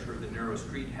infrastructure of the narrow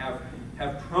street have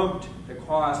trumped the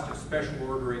cost of special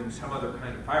ordering some other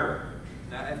kind of fire equipment.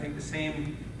 Now, I think the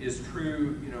same is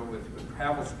true, with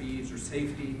travel speeds or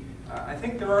safety. I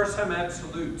think there are some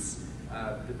absolutes.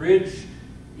 The bridge,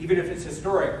 even if it's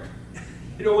historic,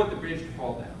 you don't want the bridge to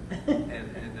fall down,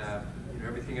 and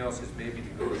everything else is maybe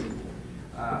negotiable.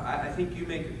 I think you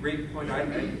make a great point.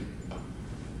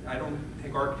 I don't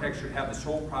think architecture should have the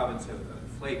sole province of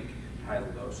flake title,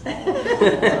 though. So,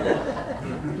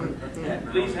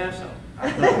 please have some.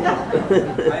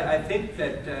 I think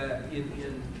that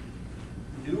in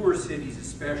newer cities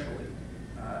especially,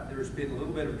 there's been a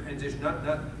little bit of a transition. Not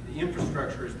the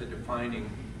infrastructure is the defining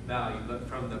value, but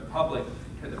from the public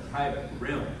to the private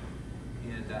realm.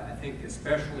 And I think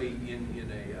especially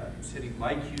in a city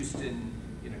like Houston,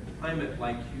 in a climate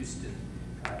like Houston,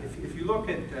 if you look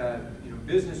at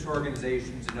business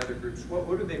organizations and other groups,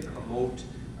 what do they promote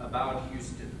about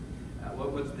Houston?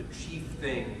 What's the chief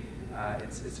thing?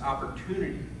 It's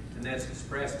opportunity. and that's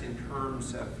expressed in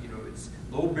terms of, it's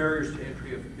low barriers to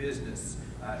entry of business,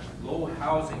 low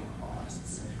housing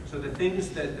costs. So the things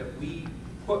that we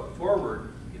put forward,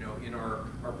 in our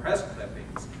press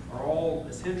clippings are all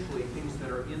essentially things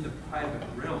that are in the private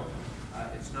realm.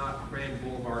 It's not grand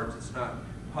boulevards, it's not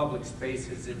public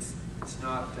spaces, it's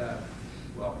not,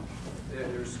 well,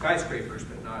 there's skyscrapers,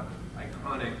 but not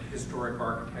iconic historic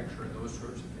architecture and those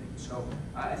sorts of things. So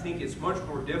I think it's much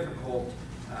more difficult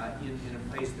in a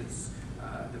place that's,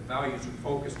 the values are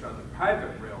focused on the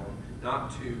private realm,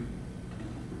 not to,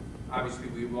 obviously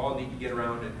we all need to get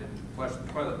around and flush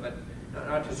the toilet, but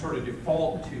not to sort of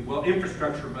default to, well,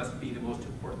 infrastructure must be the most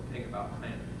important thing about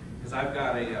planning. Because I've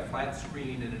got a flat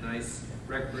screen and a nice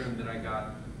rec room that I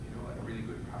got, at a really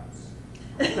good price.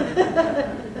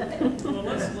 Well,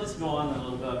 let's go on a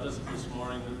little bit. Just this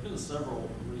morning, there's been several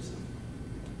recent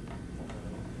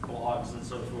blogs and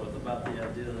so forth about the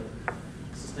idea that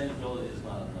sustainability is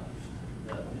not enough.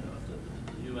 That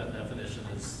the UN definition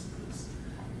is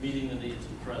meeting the needs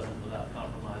of the present without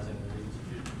compromising the needs of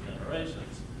future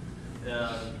generations.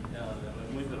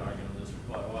 And we've been arguing this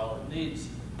for quite a while. The needs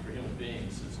for human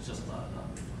beings is just not enough.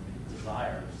 I mean,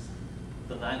 desires,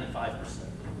 the 95% of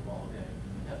the ball game,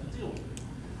 you have to deal with it.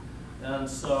 And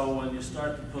so when you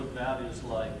start to put values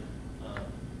like,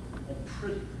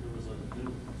 pretty, there was a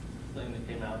new thing that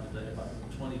came out today about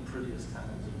the 20 prettiest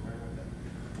towns in America.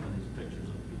 And these pictures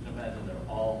of, you can imagine they're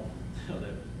all,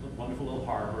 they're wonderful little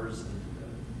harbors, and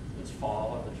it's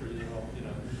fall, and the trees are all,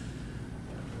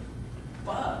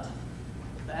 But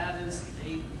that is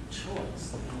a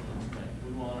choice that humans make.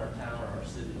 We want our town or our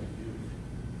city to be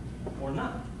beautiful, or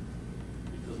not,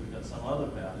 because we've got some other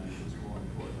value that's more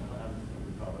important. And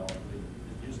we probably all agree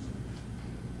in Houston,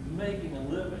 making a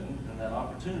living and that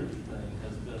opportunity thing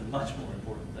has been much more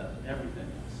important than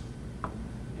everything else,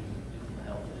 even the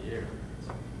health of the air.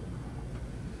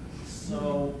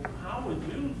 So, how would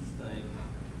you think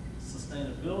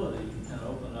sustainability can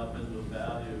open up into a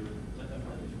value?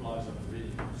 These blogs I've been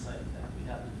reading are saying that we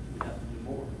have to do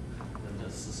more than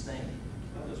just sustain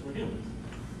it, because we're humans.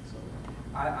 So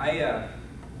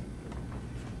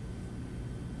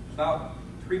about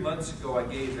 3 months ago, I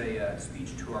gave a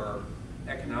speech to our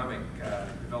economic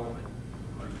development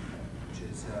group, which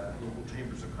is local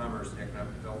chambers of commerce and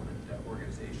economic development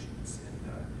organizations. And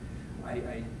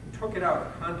I took it out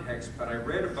of context, but I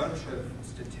read a bunch of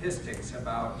statistics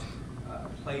about a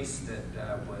place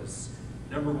that was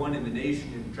 #1 in the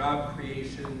nation in job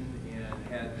creation and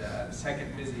had the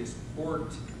second busiest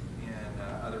port, and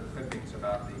other clippings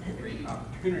about the great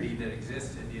opportunity that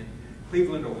existed in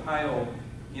Cleveland, Ohio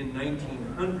in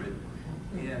 1900.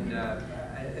 And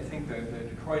I think the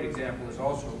Detroit example is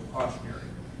also cautionary.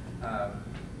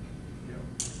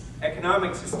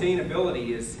 Economic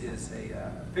sustainability is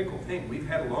a fickle thing. We've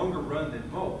had a longer run than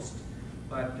most.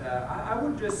 But I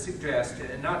would just suggest,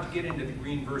 and not to get into the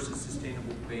green versus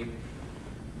sustainable debate,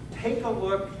 take a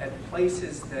look at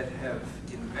places that have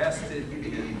invested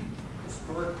in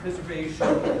historic preservation,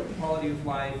 quality of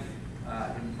life,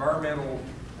 environmental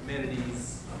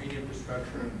amenities, green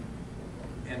infrastructure,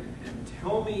 and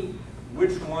tell me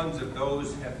which ones of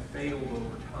those have failed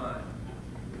over time.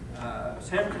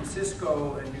 San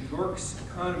Francisco and New York's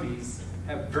economies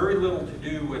have very little to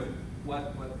do with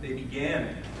what they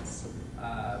began as.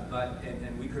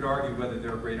 And we could argue whether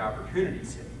they're great opportunity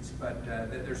cities, but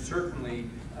there's certainly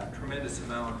a tremendous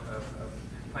amount of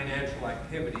financial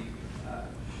activity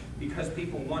because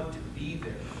people want to be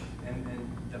there. And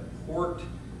the port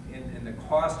and the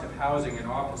cost of housing and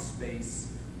office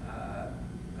space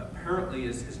apparently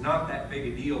is not that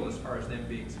big a deal as far as them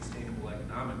being sustainable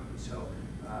economically. So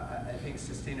I think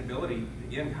sustainability,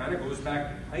 again, kind of goes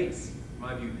back to place, in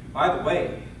my view. By the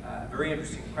way, very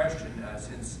interesting question,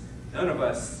 since none of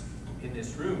us in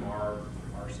this room are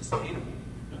sustainable,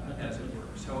 as it were.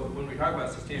 So when we talk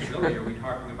about sustainability, are we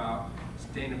talking about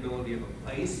sustainability of a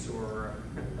place or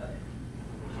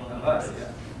of us?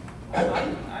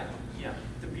 Yeah,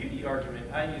 the beauty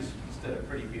argument I use instead of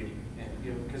pretty beauty,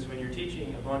 and because when you're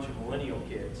teaching a bunch of millennial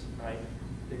kids, right,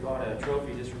 they got a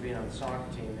trophy just for being on the soccer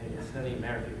team, and it doesn't even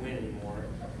matter if you win anymore.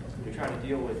 You're trying to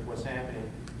deal with what's happening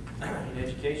in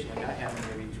education, like I have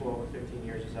maybe 12 or 15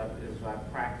 years as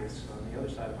I've practiced on the other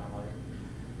side of my life.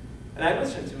 And I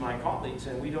listen to my colleagues,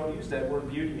 and we don't use that word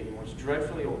beauty anymore. It's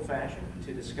dreadfully old-fashioned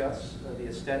to discuss the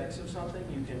aesthetics of something.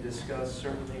 You can discuss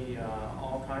certainly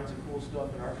all kinds of cool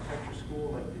stuff in architecture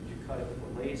school, like did you cut it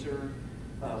with a laser,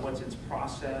 what's its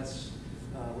process,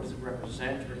 what does it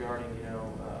represent regarding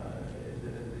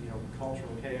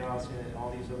cultural chaos and all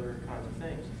these other kinds of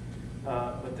things.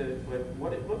 But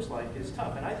what it looks like is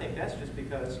tough, and I think that's just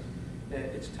because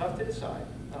it's tough to decide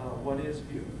what is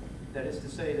beautiful. That is to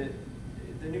say that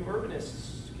the new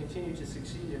urbanists continue to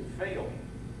succeed and fail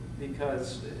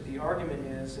because the argument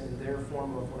is in their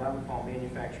form of what I would call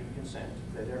manufactured consent,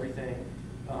 that everything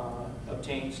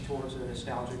obtains towards a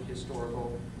nostalgic,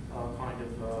 historical kind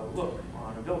of look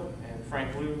on a building. And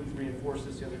Frank Liu reinforced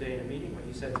this the other day in a meeting when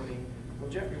he said to me, well,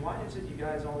 Jeffrey, why is it you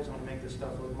guys always want to make this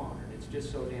stuff look modern? It's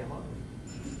just so damn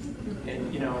ugly.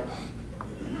 And, you know,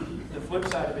 the flip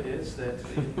side of it is that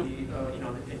you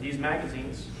know, in these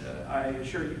magazines, I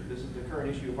assure you, this is the current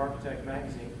issue of Architect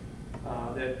magazine,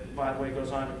 that, by the way,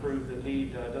 goes on to prove that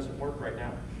LEED doesn't work right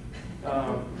now.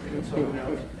 So who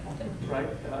knows, right?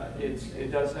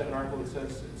 It does have an article that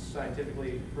says it's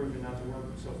scientifically proven not to work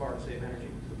so far to save energy.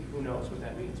 Who knows what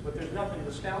that means? But there's nothing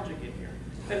nostalgic in here.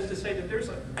 That is to say that there's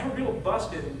a real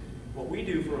bust in what we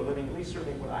do for a living, at least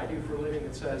certainly what I do for a living,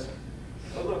 that says,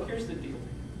 oh, look, here's the deal.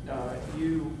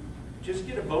 You just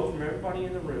get a vote from everybody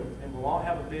in the room, and we'll all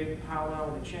have a big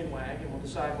powwow and a chin wag, and we'll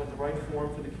decide what the right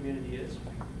forum for the community is.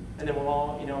 And then we'll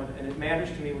all, you know, and it matters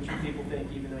to me what you people think,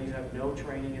 even though you have no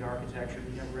training in architecture,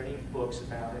 you haven't read any books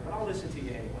about it, but I'll listen to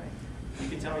you anyway. You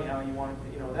can tell me how you want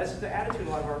it, you know, that's the attitude a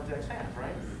lot of architects have,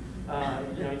 right?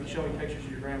 You know, you can show me pictures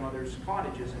of your grandmother's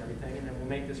cottages and everything, and then we'll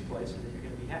make this place, and then you're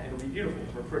going to be happy. It'll be beautiful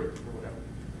or pretty or whatever.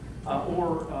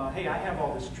 Hey, I have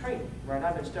all this training, right?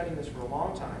 I've been studying this for a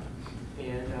long time,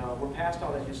 and we're past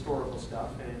all that historical stuff,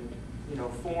 and, you know,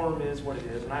 form is what it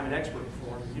is, and I'm an expert in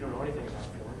form. You don't know anything about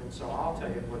form, and so I'll tell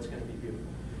you what's going to be beautiful.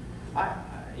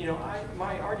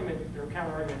 My argument or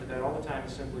counter-argument to that all the time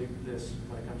is simply this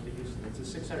when it comes to Houston. It's a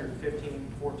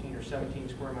 615, 14, or 17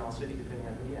 square mile city, depending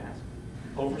on who you ask.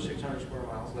 Over 600 square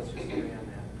miles, let's just agree on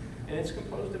that. And it's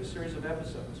composed of a series of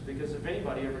episodes, because if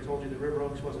anybody ever told you that River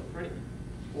Oaks wasn't pretty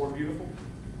or beautiful,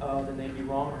 then they'd be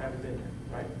wrong or haven't been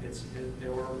there, right?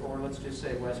 Or let's just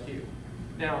say Westview.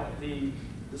 Now, the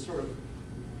sort of,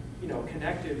 you know,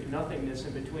 connective nothingness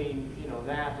in between, you know,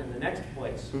 that and the next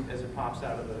place as it pops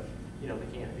out of the, you know, the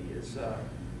canopy is,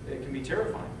 it can be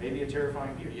terrifying. Maybe a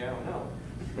terrifying beauty, I don't know.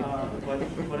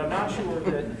 But I'm not sure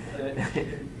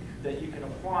that you can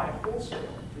apply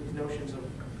wholesale these notions of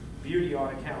beauty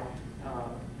on account,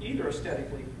 either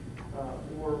aesthetically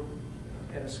or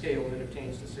at a scale that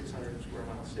obtains to 600 square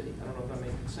mile city. I don't know if that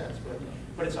makes sense,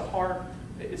 but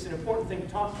it's an important thing to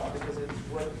talk about, because it's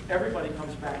what everybody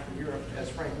comes back from Europe, as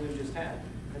Frank Liu just had,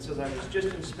 and says, I was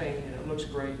just in Spain and it looks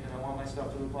great and I want my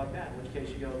stuff to look like that, in which case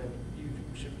you go, then you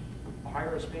should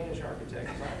hire a Spanish architect.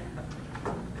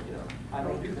 You know, I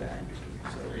don't do that.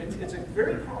 So it's a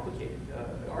very complicated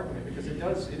argument, because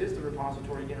it is the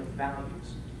repository, again, of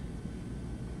values.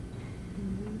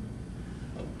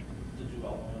 Did you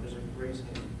all want There's a raised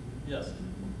hand. Yes.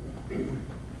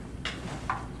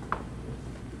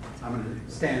 I'm going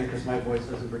to stand because my voice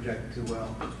doesn't project too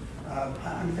well.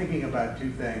 I'm thinking about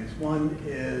two things. One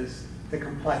is the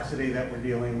complexity that we're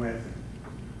dealing with.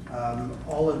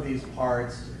 All of these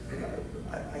parts,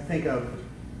 I think of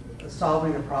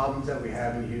solving the problems that we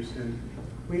have in Houston.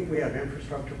 We have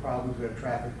infrastructure problems, we have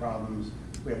traffic problems,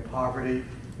 we have poverty.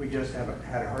 We just had a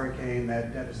hurricane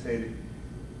that devastated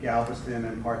Galveston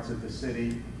and parts of the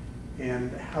city.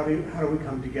 And how do we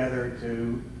come together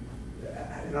to,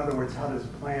 in other words, how does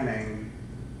planning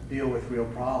deal with real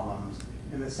problems?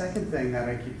 And the second thing that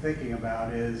I keep thinking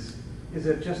about is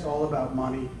it just all about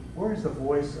money? Where is the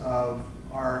voice of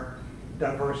our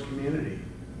diverse community?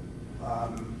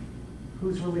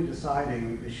 Who's really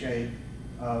deciding the shape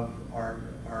of our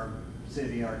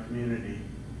city, our community?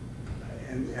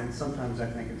 And sometimes I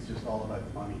think it's just all about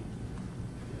the money.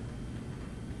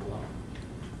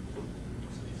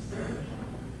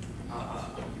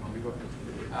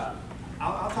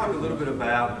 I'll talk a little bit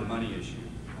about the money issue.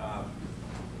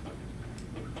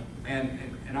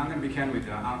 And I'm going to be candid with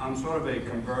you. I'm sort of a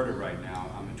converter right now.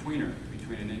 I'm a tweener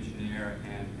between an engineer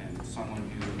and someone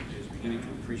who is beginning to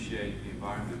appreciate the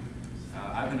environment.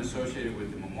 I've been associated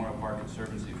with the Memorial Park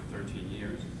Conservancy for 13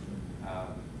 years.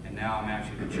 And now I'm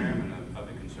actually the chairman of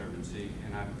the Conservancy.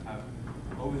 And I've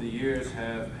over the years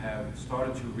have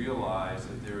started to realize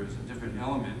that there is a different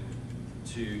element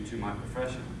to my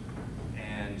profession.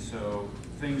 And so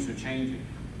things are changing.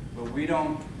 But we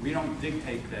don't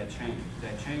dictate that change.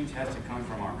 That change has to come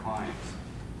from our clients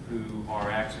who are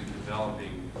actually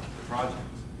developing the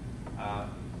projects.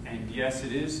 And yes,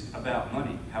 it is about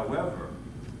money. However,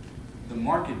 the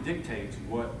market dictates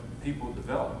what people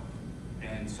develop.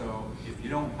 And so if you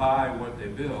don't buy what they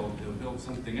build, they'll build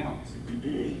something else.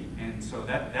 And so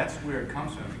that's where it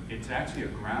comes from. It's actually a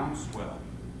groundswell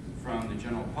from the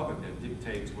general public that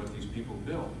dictates what these people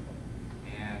build.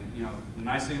 And you know, the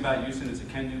nice thing about Houston is a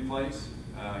can-do place,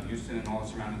 Houston and all the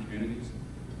surrounding communities.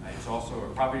 It's also a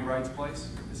property rights place,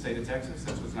 the state of Texas.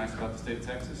 That's what's nice about the state of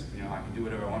Texas. You know, I can do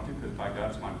whatever I want to because by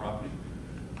God, it's my property.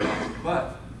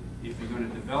 But if you're going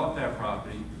to develop that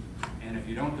property, and if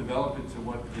you don't develop it to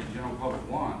what the general public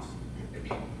wants,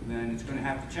 then it's going to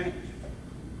have to change.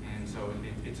 And so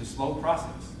it's a slow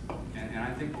process. And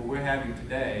I think what we're having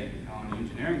today on the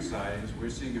engineering side is we're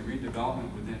seeing a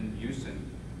redevelopment within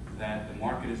Houston that the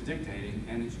market is dictating,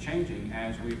 and it's changing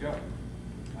as we go.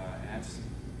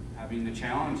 I mean, the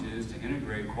challenge is to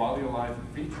integrate quality of life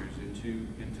features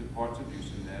into parts of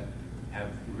Houston that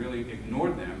have really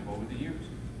ignored them over the years.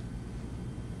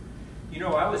 You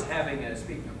know, I was having,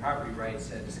 speaking of property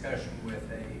rights, a discussion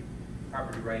with a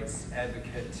property rights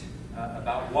advocate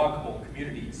about walkable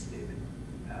communities, David.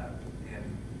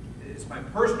 And it's my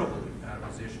personal belief, not a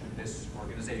position of this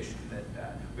organization,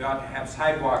 that we ought to have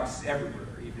sidewalks everywhere,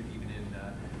 even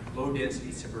in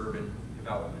low-density suburban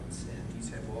developments. And he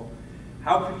said, well,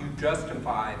 how could you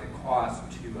justify the cost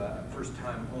to a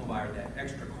first-time homebuyer, that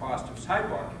extra cost of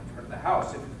sidewalk in front of the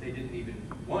house, if they didn't even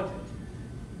want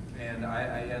it? And I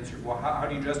answered, well, how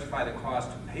do you justify the cost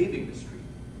of paving the street?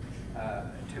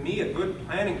 To me, a good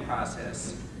planning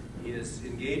process is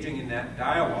engaging in that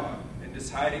dialogue and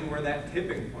deciding where that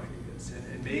tipping point is.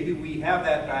 And maybe we have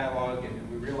that dialogue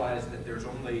and we realize that there's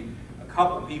only a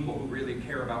couple people who really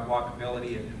care about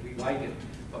walkability and we like it.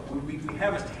 But we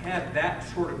haven't had that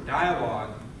sort of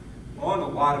dialogue on a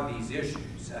lot of these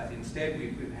issues. Instead,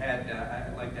 we've had,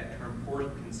 I like that term,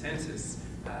 forced consensus,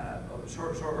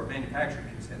 sort of manufactured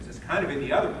consensus, kind of in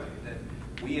the other way,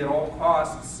 that we at all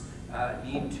costs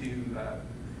need to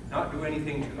not do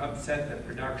anything to upset the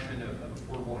production of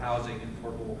affordable housing and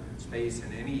affordable space,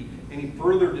 and any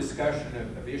further discussion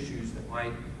of issues that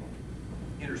might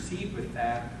intercede with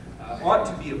that ought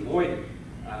to be avoided.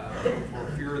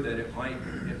 For fear that it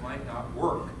might not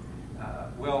work.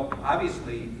 Well,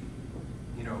 obviously,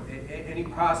 you know, any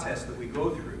process that we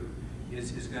go through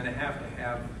is going to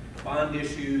have bond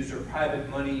issues or private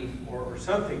money or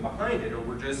something behind it, or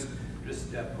we're just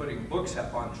putting books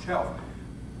up on the shelf.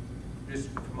 Just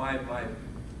for my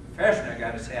profession, I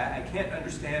got to say, I can't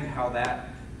understand how that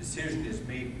decision is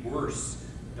made worse,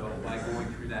 though, by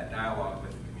going through that dialogue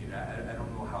with the community. I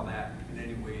don't know how that in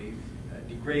any way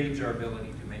degrades our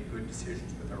ability to make good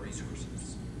decisions with our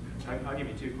resources. I'll give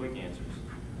you two quick answers.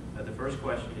 The first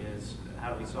question is,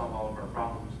 how do we solve all of our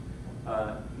problems?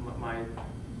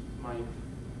 My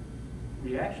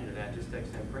reaction to that, just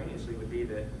extemporaneously, would be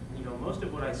that, you know, most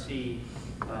of what I see,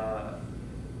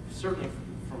 certainly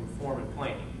from form and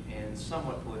planning, and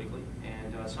somewhat politically,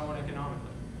 and somewhat economically,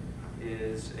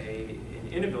 is an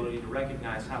inability to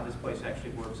recognize how this place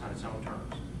actually works on its own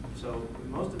terms. So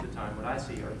most of the time, what I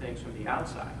see are things from the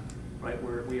outside, right?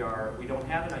 Where we don't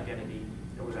have an identity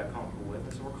that we're that comfortable with,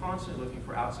 and so we're constantly looking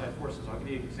for outside forces. I'll give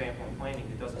you an example in planning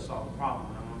that doesn't solve the problem,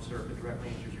 and I'm not sure if it directly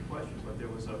answers your question, but there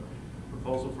was a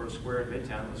proposal for a square in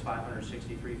Midtown that was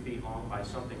 563 feet long by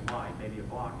something wide, maybe a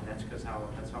block, and that's because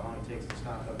that's how long it takes to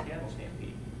stop a cattle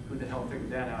stampede. Who the hell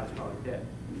figured that out is probably dead.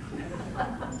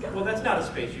 Well, that's not a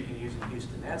space you can use in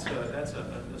Houston. That's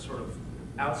a sort of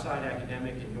outside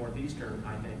academic and northeastern,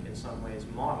 I think, in some ways,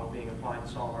 model being applied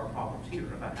to solve our problems here,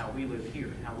 about how we live here,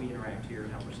 and how we interact here,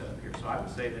 and how we're set up here. So I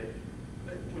would say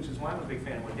that, which is why I'm a big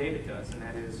fan of what David does, and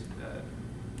that is,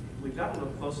 we've got to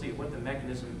look closely at what the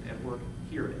mechanism at work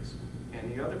here is.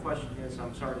 And the other question is,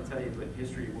 I'm sorry to tell you, but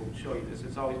history will show you this,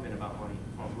 it's always been about money,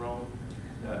 from Rome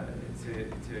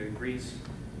to Greece,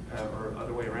 or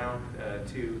other way around,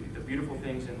 to the beautiful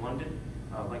things in London,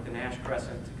 like the Nash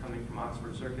Crescent coming from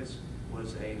Oxford Circus,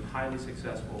 was a highly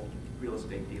successful real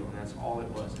estate deal, and that's all it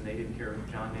was. And they didn't care,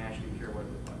 John Nash didn't care what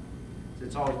it looked like. So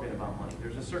it's always been about money.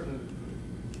 There's a certain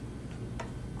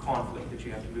conflict that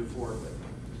you have to move forward with.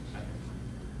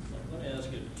 Let me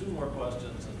ask you two more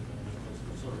questions, and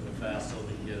we'll sort of go fast so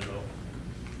we can get it over.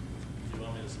 Do you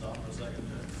want me to stop for a second,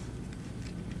 Jay?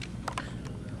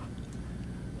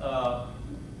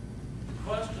 The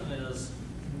question is,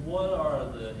 what are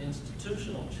the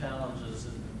institutional challenges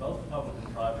in both public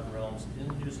and private realms in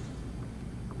Houston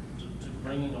to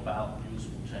bringing about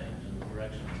useful change in the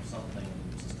direction of something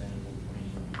sustainable,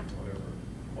 green, whatever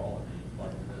quality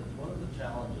like this? What are the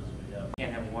challenges we have? You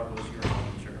can't have a waterless urinal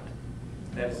in Sugar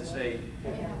Land. That is to say,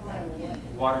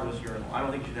 waterless urinal. I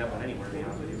don't think you should have one anywhere, to be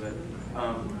honest with you,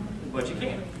 but you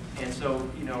can. And so,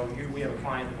 you know, here we have a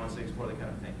client that wants to explore that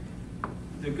kind of thing.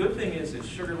 The good thing is that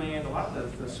Sugar Land, a lot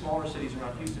of the smaller cities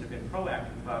around Houston have been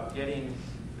proactive about getting,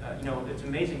 you know, it's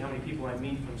amazing how many people I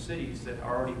meet from cities that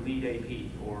are already LEED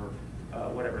AP or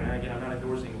whatever. And again, I'm not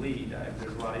endorsing LEED.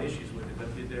 There's a lot of issues with it, but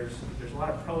there's a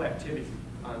lot of proactivity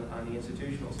on the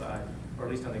institutional side, or at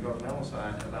least on the governmental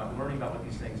side, about learning about what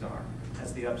these things are,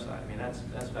 That's the upside. I mean, that's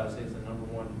what I would say is the number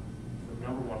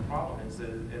one problem is that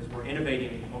as we're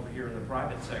innovating over here in the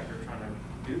private sector, trying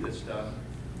to do this stuff,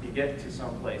 you get to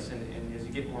some place, and as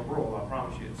you get more rural, I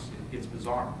promise you, it gets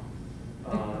bizarre.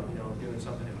 You know, doing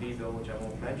something in Beeville, which I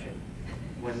won't mention,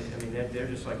 when, I mean, they're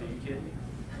just like, are you kidding me?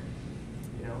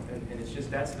 You know, and it's just,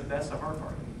 that's the hard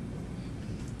part.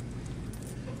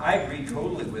 I agree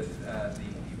totally with the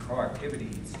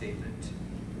proactivity statement.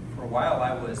 For a while,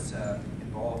 I was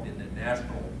involved in the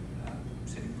national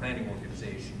city planning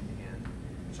organization, and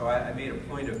so I made a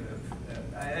point of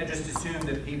I just assumed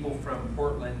that people from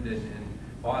Portland and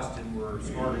Boston were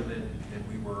smarter than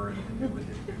we were and knew what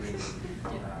they were doing.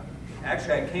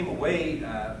 Actually, I came away with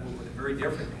a very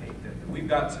different take, that we've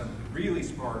got some really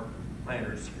smart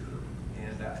planners here,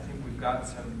 and I think we've got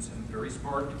some very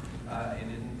smart and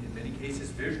in many cases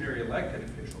visionary elected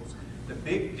officials. The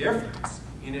big difference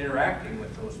in interacting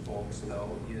with those folks,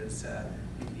 though, is the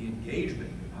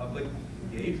engagement, the public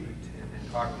engagement,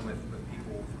 and talking with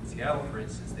people from Seattle, for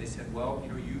instance. They said, well,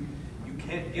 you know, you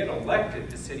can't get elected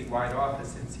to citywide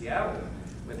office in Seattle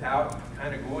without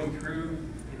kind of going through,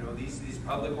 you know, these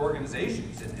public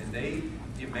organizations, and they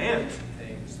demand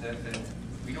things that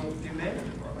we don't demand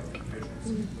of our elected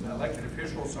officials. Elected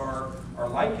officials are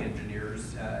like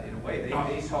engineers in a way.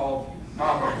 They solve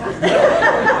problems.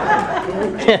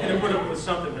 And put up with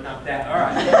something, but not that. All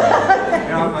right. You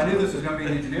know, if I knew this was going to be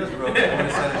an engineer's room, I would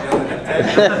have said it the other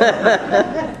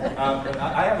day. But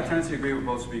I have a tendency to agree with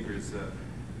both speakers.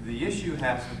 The issue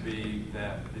has to be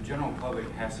that the general public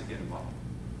has to get involved.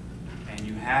 And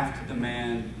you have to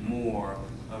demand more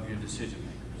of your decision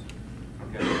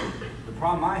makers. Okay? The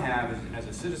problem I have as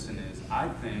a citizen is I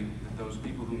think that those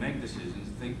people who make decisions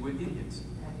think we're idiots.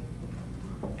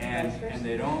 And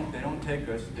they take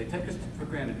us for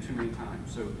granted too many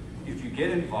times. So if you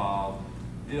get involved,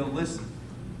 they'll listen.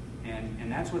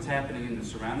 And that's what's happening in the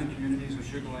surrounding communities of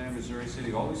Sugar Land, Missouri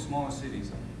City, all these smaller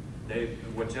cities.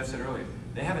 What Jeff said earlier,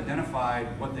 they have identified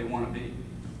what they want to be.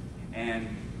 And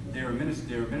their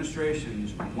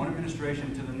administrations, from one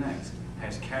administration to the next,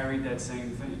 has carried that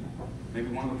same thing. Maybe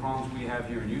one of the problems we have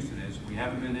here in Houston is we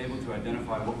haven't been able to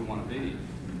identify what we want to be.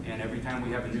 And every time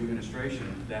we have a new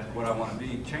administration, that what I want to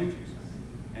be changes.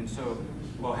 And so,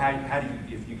 well, how do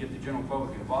you, if you get the general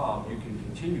public involved, you can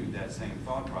continue that same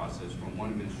thought process from one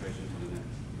administration to the next.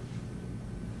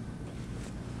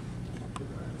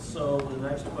 So the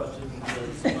next question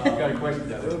is. You've got a question,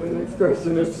 Doug? The next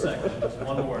question Just a is. second, just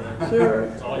one word. Sure.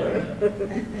 That's all you have.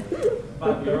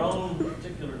 About your own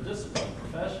particular discipline,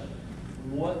 profession,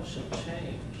 what should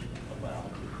change about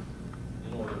it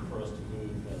in order for us to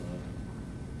move in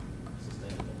a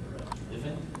sustainable direction? Do you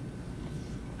think?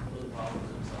 What are the problems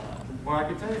inside? Well, I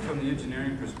can tell you from the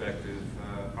engineering perspective,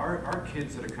 our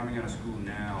kids that are coming out of school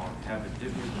now have a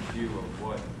different view of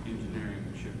what engineering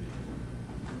should be.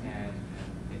 And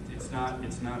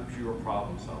it's not pure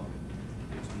problem solving.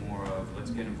 It's more of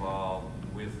let's get involved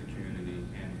with the community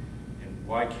and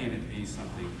why can't it be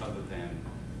something other than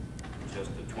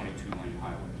just a 22-lane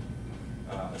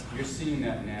highway? You're seeing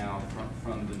that now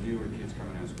from the newer kids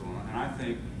coming out of school, and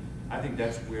I think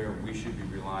that's where we should be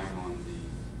relying on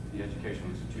the educational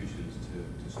institutions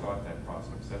to start that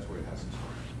process. That's where it has to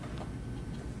start.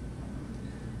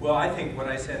 Well, I think what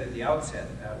I said at the outset,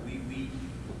 we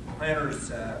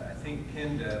planners, I think,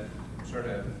 tend to sort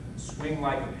of swing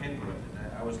like a pendulum.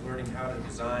 And I was learning how to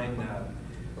design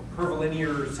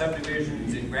curvilinear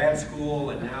subdivisions in grad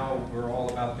school, and now we're all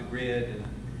about the grid. And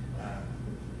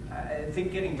I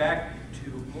think getting back to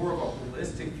more of a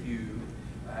holistic view,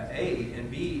 A, and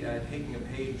B, taking a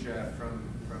page from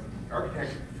the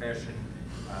architecture profession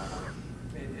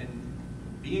and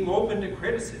being open to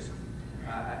criticism.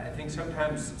 I think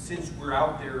sometimes since we're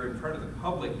out there in front of the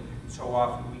public so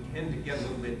often, we tend to get a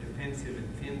little bit defensive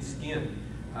and thin-skinned.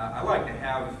 I like to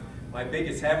have my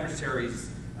biggest adversaries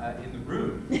in the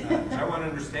room. I want to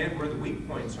understand where the weak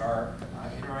points are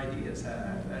in our ideas.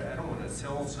 I don't want to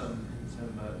sell some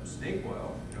snake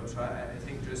oil, you know. So I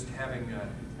think just having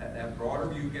that broader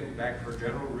view, getting back to our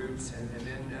general roots, and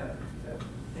then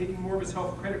taking more of a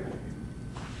self-critical view.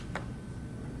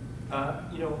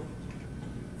 You know,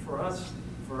 for us,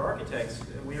 for architects,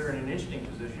 we are in an interesting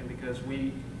position because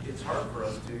it's hard for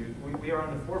us to, we are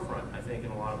on the forefront, I think,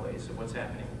 in a lot of ways of what's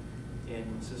happening in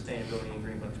sustainability and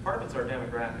green buildings. Part of it's our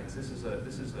demographics. This is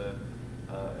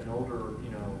an older, you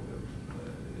know,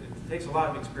 it takes a lot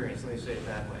of experience, let me say it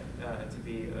that way, to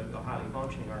be a highly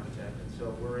functioning architect. And so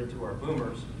we're into our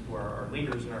boomers, who are our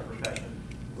leaders in our profession,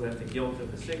 who have the guilt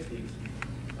of the 60s.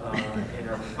 And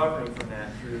are recovering from that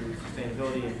through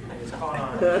sustainability, and it's caught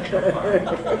on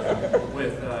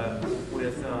with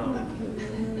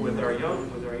our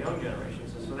young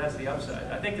generations, and so that's the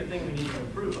upside. I think the thing we need to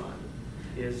improve on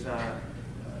is,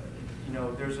 you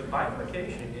know, there's a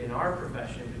bifurcation in our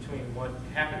profession between what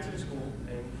happens in school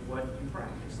and what you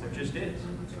practice. There just is.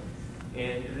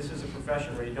 And this is a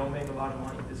profession where you don't make a lot of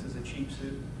money. This is a cheap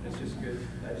suit. It's just good.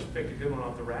 I just picked a good one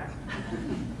off the rack.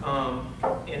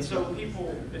 And so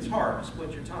people, it's hard to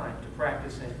split your time to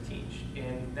practice and to teach.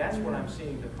 And that's what I'm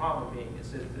seeing the problem being,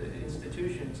 is that the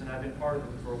institutions, and I've been part of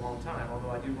them for a long time,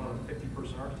 although I do run a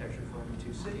 50-person architecture firm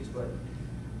in 2 cities, but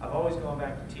I've always gone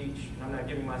back to teach, and I'm not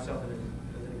giving myself as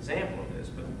an example of this,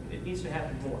 but it needs to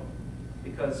happen more.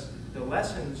 Because the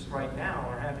lessons right now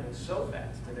are happening so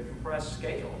fast at a compressed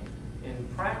scale in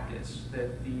practice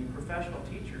that the professional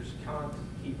teachers can't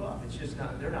keep up. It's just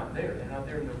not, they're not there. They're not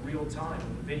there in the real time,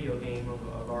 the video game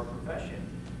of our profession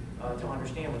to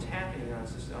understand what's happening on,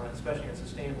 especially on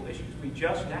sustainable issues. We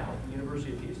just now, at the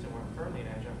University of Houston, where I'm currently an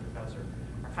adjunct professor,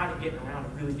 are kind of getting around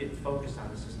and really getting focused on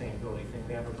the sustainability thing.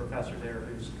 We have a professor there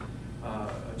who's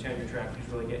a tenure track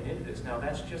who's really getting into this. Now,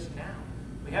 that's just now.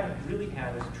 We haven't really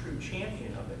had a true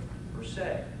champion of it, per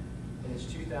se,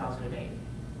 since 2008.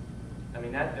 I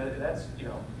mean, that's, you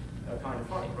know, kind of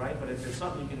funny, right? But if it's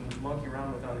something you can monkey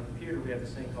around with on the computer, we have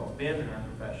this thing called BIM in our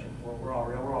profession. Well, we're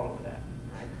all over that,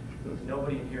 right?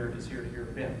 Nobody in here is here to hear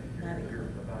BIM. You're here to hear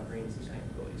about green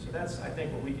sustainability. So that's, I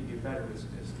think, what we can do better is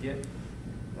get,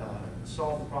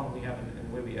 solve the problem we have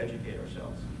in the way we educate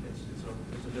ourselves.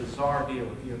 It's a bizarre deal.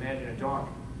 If you imagine a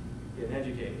doctor getting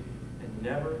educated and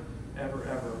never, ever,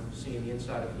 ever seeing the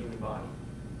inside of the human body,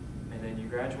 and then you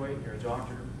graduate, and you're a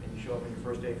doctor, and you show up on your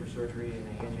first day for surgery, and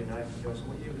they hand you a knife, and you go, so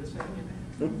what do you do with this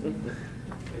thing?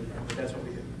 But that's what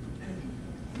we do.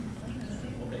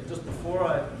 Okay, just before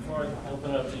I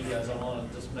open it up to you guys, I want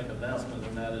to just make an announcement,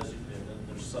 and that is,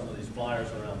 there's some of these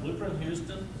flyers around. Blueprint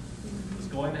Houston is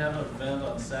going to have an event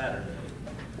on Saturday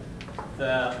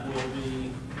that will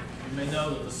be, you may know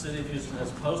that the city of Houston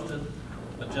has posted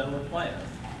a general plan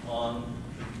on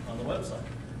the website.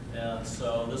 And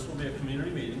so this will be a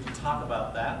community meeting to talk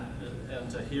about that and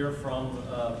to hear from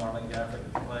Marlene Gafford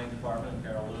at the Planning Department and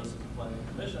Carol Lewis at the Planning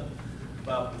Commission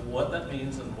about what that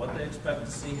means and what they expect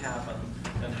to see happen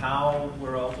and how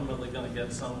we're ultimately going to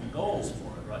get some goals for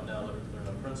it. Right now there are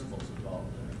no principles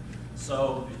involved there.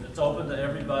 So it's open to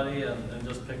everybody and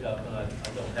just pick up, and I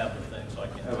don't have the thing, so I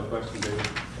can't. I have a question,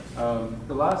 David.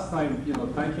 The last time,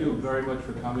 thank you very much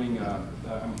for coming.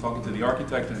 I'm talking to the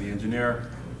architect and the engineer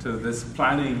to this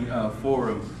planning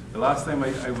forum. The last time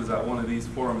I was at one of these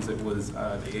forums, it was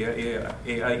the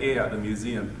AIA at the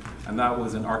museum, and that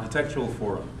was an architectural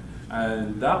forum.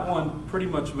 And that one pretty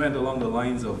much went along the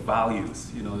lines of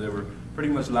values. They were pretty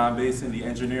much lambasting the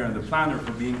engineer and the planner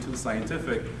for being too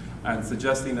scientific and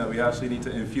suggesting that we actually need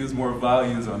to infuse more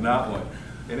values on that one.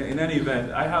 In any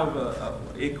event, I have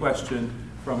a question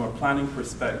from a planning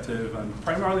perspective, and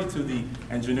primarily to the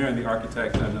engineer and the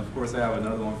architect, and of course I have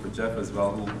another one for Jeff as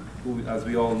well, who as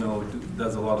we all know,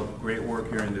 does a lot of great work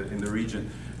here in the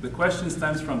region. The question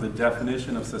stems from the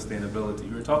definition of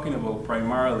sustainability. We're talking about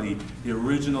primarily the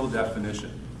original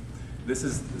definition. This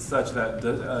is such that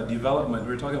development,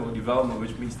 we're talking about development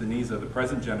which meets the needs of the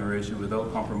present generation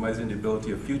without compromising the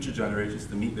ability of future generations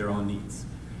to meet their own needs.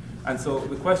 And so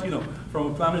the question, from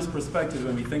a planner's perspective,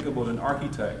 when we think about an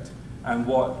architect and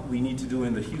what we need to do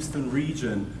in the Houston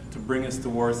region to bring us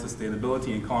towards sustainability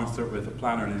in concert with a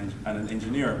planner and an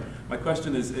engineer, my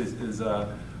question is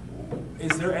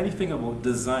there anything about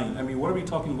design? I mean, what are we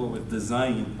talking about with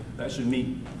design that should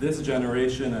meet this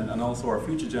generation and also our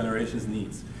future generations'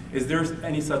 needs? Is there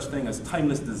any such thing as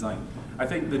timeless design? I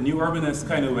think the new urbanists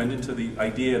kind of went into the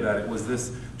idea that it was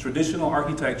this traditional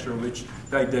architecture which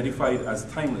they identified as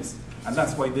timeless. And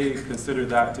that's why they consider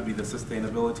that to be the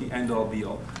sustainability end-all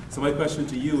be-all. So my question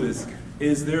to you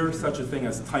is there such a thing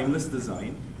as timeless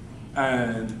design?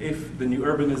 And if the new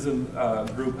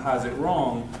urbanism group has it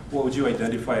wrong, what would you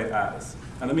identify it as?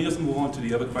 And let me just move on to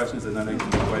the other questions, and then I can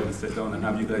be quiet and sit down and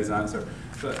have you guys answer.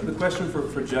 The question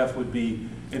for Jeff would be,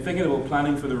 in thinking about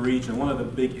planning for the region, one of the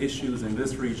big issues in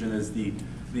this region is the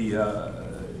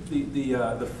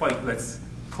fight, let's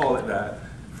call it that,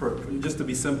 just to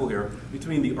be simple here,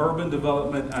 between the urban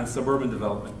development and suburban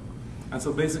development. And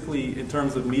so basically, in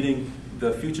terms of meeting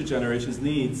the future generation's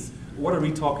needs, what are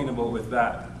we talking about with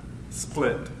that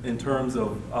split in terms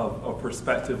of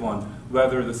perspective on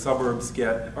whether the suburbs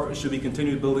get, or should we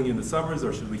continue building in the suburbs,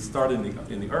 or should we start in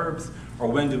the urbs, or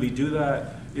when do we do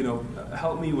that?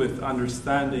 Help me with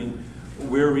understanding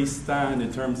where we stand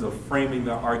in terms of framing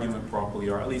that argument properly,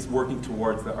 or at least working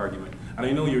towards that argument. And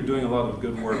I know you're doing a lot of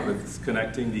good work with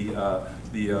connecting the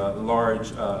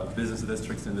large business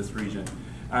districts in this region.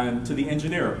 And to the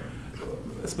engineer,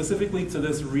 specifically to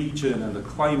this region and the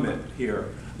climate here,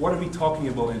 what are we talking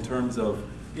about in terms of,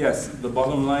 yes, the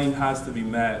bottom line has to be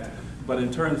met, but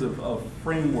in terms of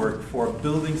framework for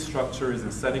building structures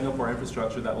and setting up our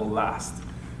infrastructure that will last?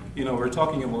 You know, we're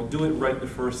talking about do it right the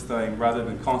first time rather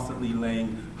than constantly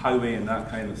laying highway and that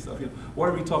kind of stuff. You know, what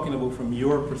are we talking about from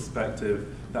your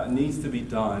perspective that needs to be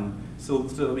done so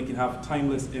that we can have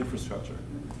timeless infrastructure?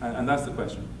 And that's the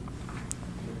question.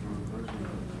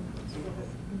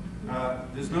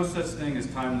 There's no such thing as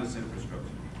timeless infrastructure.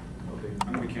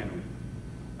 I mean, we can't do it.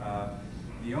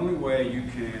 The only way you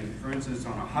can, for instance,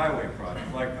 on a highway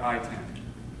project like I-10,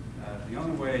 the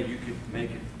only way you could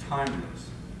make it timeless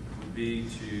would be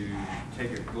to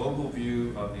take a global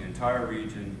view of the entire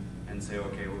region and say,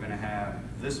 okay, we're going to have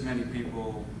this many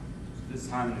people this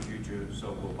time in the future,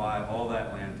 so we'll buy all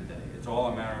that land today. It's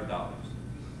all a matter of dollars.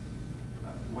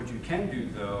 What you can do,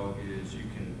 though, is you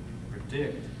can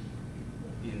predict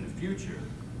in the future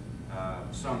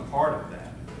some part of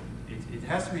that. It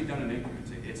has to be done in increments.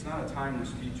 It's not a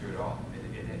timeless feature at all,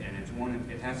 and it's one.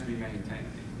 It has to be maintained.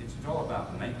 It's all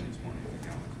about the maintenance more than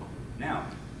anything else. Now,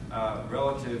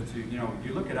 relative to, you know,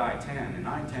 you look at I-10, and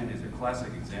I-10 is a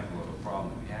classic example of a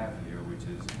problem we have here, which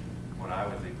is what I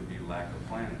would think would be lack of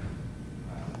planning.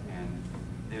 And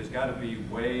there's got to be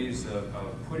ways of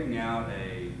putting out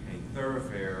a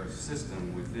thoroughfare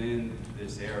system within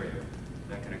this area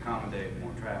that can accommodate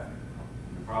more traffic.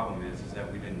 And the problem is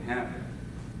that we didn't have it.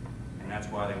 And that's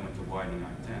why they went to widening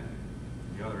I-10.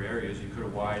 The other areas, you could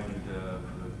have widened the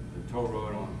toll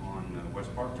road on the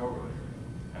West Park Toll Road area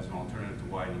as an alternative to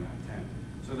widening I-10.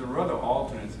 So there are other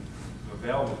alternates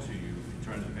available to you in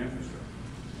terms of infrastructure.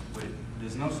 But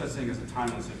there's no such thing as a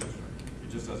timeless infrastructure.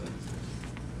 It just doesn't exist.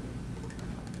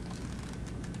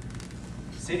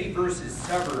 City versus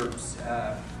suburbs,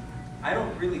 I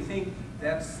don't really think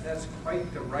that's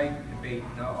quite the right debate.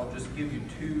 And I'll just give you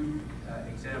two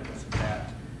examples of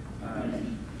that.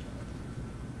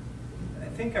 I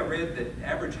think I read that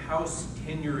average house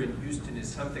tenure in Houston is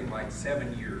something like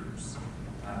 7 years.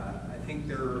 I think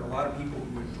there are a lot of people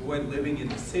who enjoy living in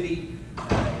the city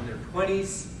in their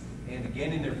 20s and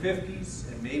again in their 50s,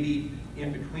 and maybe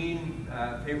in between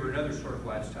favor another sort of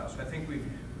lifestyle. So I think we've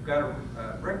got to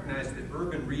recognize that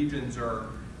urban regions are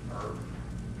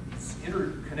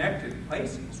interconnected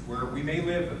places where we may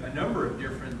live a number of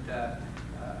different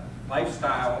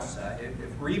lifestyles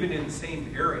if we're even in the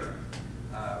same area.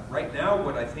 Right now,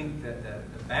 what I think that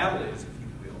the battle is, if you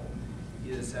will,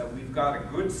 is we've got a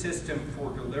good system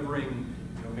for delivering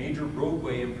major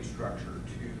roadway infrastructure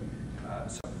to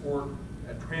support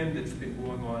a trend that's been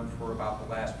going on for about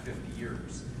the last 50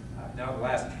 years. Now, the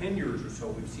last 10 years or so,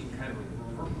 we've seen kind of a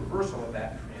reversal of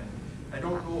that trend. I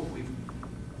don't know if we've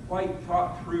quite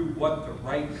thought through what the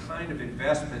right kind of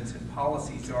investments and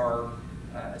policies are,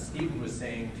 as Stephen was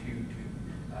saying, to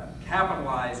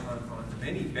capitalize on the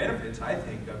many benefits, I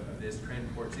think, of this trend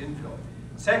towards infill.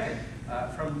 Second,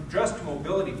 from just a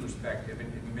mobility perspective,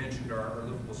 and you mentioned our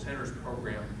Livable Centers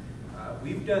program,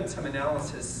 we've done some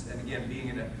analysis, and again, being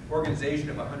in an organization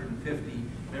of 150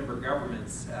 member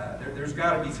governments, there's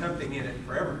got to be something in it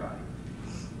for everybody.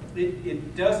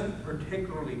 It doesn't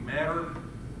particularly matter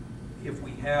if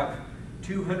we have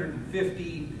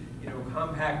 250,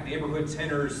 compact neighborhood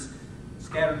centers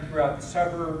scattered throughout the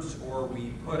suburbs, or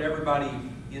we put everybody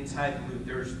inside the loop.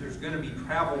 There's going to be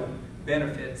travel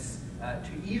benefits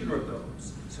to either of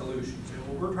those solutions. And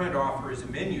what we're trying to offer is a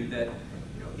menu that,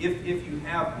 if you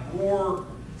have more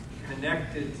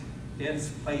connected, dense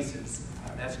places,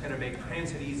 that's going to make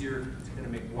transit easier, it's going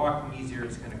to make walking easier,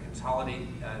 it's going to consolidate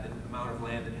the amount of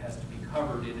land that has to be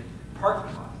covered in a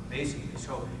parking lot, basically.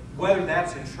 So whether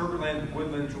that's in Sugarland,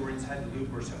 Woodlands, or inside the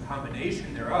loop, or some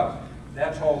combination thereof,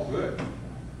 that's all good.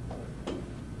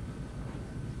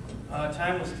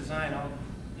 Timeless design, I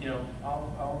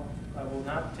will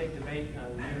not take debate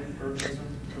on new urbanism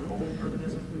or old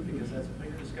urbanism, because that's a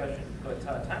bigger discussion, but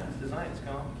timeless design is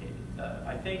complicated.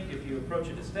 I think if you approach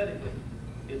it aesthetically,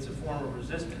 it's a form of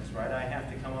resistance, right? I have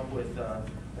to come up with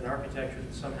an architecture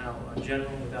that's somehow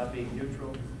general without being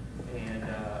neutral, and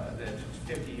that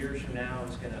 50 years from now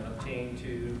is going to obtain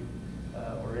to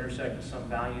or intersect with some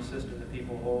value system that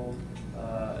people hold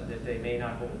that they may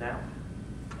not hold now.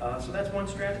 So that's one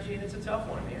strategy, and it's a tough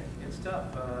one, man. It's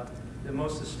tough. The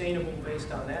most sustainable,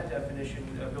 based on that definition,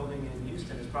 building in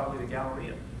Houston is probably the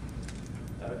Galleria,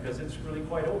 because it's really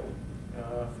quite old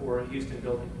for a Houston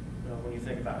building when you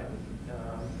think about it.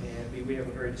 And we have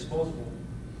a very disposable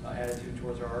attitude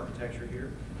towards our architecture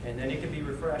here. And then it can be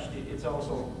refreshed. It's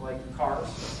also like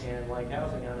cars and like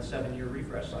housing on a 7-year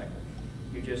refresh cycle.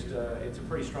 You just, it's a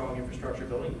pretty strong infrastructure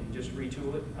building. You just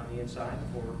retool it on the inside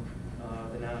for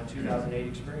the 2008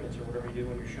 experience or whatever you do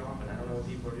when you're shopping. I don't know what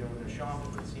people are doing when they're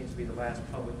shopping, but it seems to be the last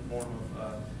public form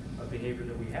of behavior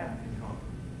that we have in common.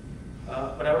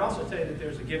 But I would also tell you that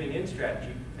there's a giving in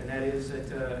strategy, and that is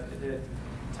that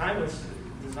timeless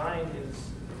design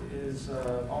is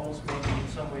almost maybe in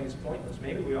some ways pointless.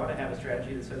 Maybe we ought to have a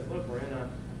strategy that says, look, we're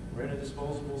in a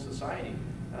disposable society.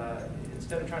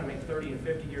 Instead of trying to make 30 and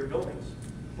 50-year buildings,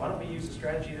 why don't we use a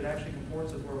strategy that actually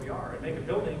comports with where we are and make a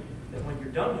building that when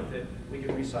you're done with it, we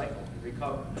can recycle,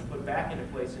 recover, and put back into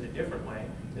place in a different way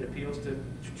that appeals to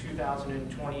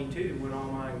 2022 when all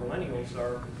my millennials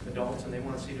are adults and they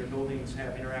want to see their buildings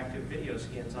have interactive video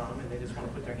skins on them and they just want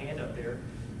to put their hand up there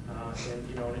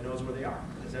and it knows where they are,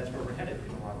 because that's where we're headed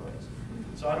in a lot of ways.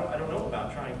 So I don't know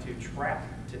about trying to trap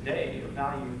today a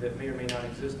value that may or may not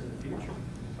exist in the future,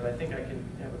 but I think I can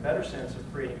have a better sense of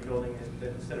creating a building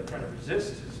that instead of trying to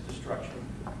resist its destruction,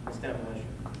 its demolition,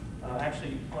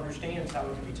 actually understands how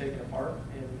it can be taken apart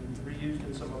and reused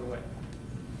in some other way.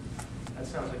 That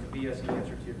sounds like a BS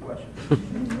answer to your question.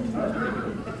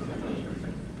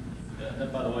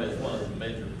 And by the way, it's one of the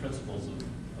major principles of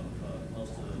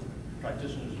most of the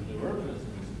practitioners of new urbanism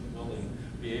is the building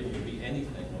be able to be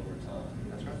anything over time.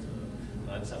 That's right. So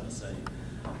I just have to say,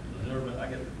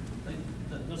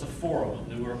 there's a forum of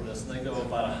new urbanists, and they go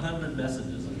about 100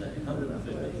 messages a day,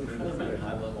 150. They're making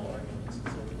high-level arguments and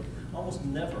so forth. Almost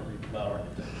never about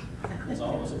architecture. It's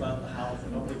always about how the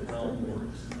public realm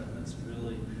works. And it's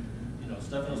really,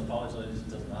 Stephanos Polyzoides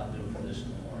does not do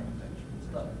traditional architecture.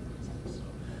 It's not. So,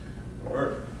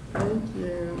 word. Thank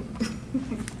you.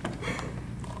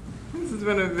 This has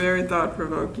been a very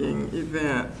thought-provoking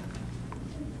event.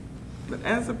 But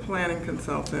as a planning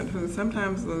consultant who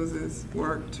sometimes loses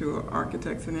work to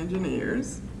architects and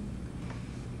engineers,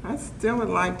 I still would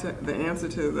like the answer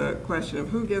to the question of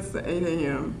who gets the 8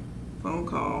 a.m. phone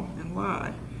call and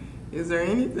why. Is there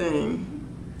anything,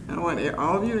 I want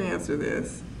all of you to answer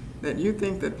this, that you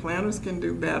think that planners can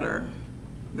do better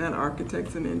than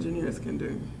architects and engineers can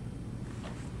do?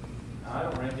 I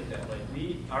don't rank it that way.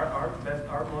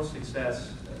 Our most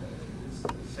successful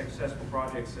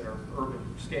projects that are urban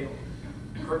scale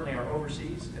currently are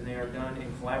overseas, and they are done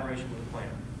in collaboration with the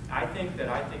planner. I think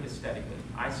aesthetically,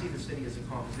 I see the city as a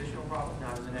compositional problem,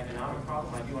 not as an economic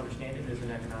problem. I do understand it as an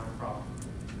economic problem,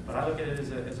 but I look at it as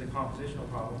a compositional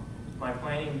problem. My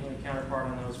planning counterpart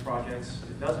on those projects,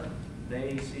 it doesn't.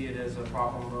 They see it as a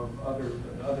problem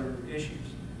of other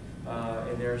issues,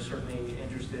 and they're certainly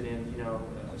interested in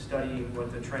studying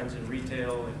what the trends in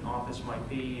retail and office might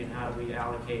be, and how do we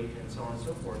allocate, and so on and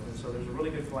so forth. And so there's a really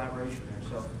good collaboration there.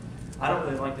 So I don't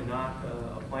really like to knock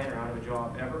a planner out of a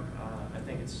job ever. I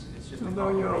think it's just a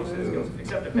combination of skills,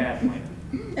 except a bad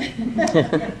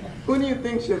planner. Who do you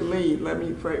think should lead? Let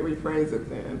me rephrase it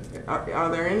then. Are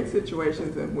there any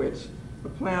situations in which a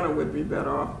planner would be better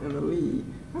off in the lead?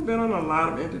 I've been on a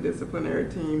lot of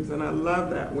interdisciplinary teams, and I love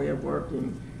that way of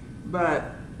working.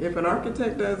 But if an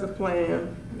architect does a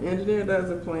plan, an engineer does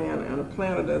a plan, and a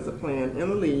planner does a plan in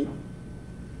the lead,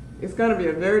 it's going to be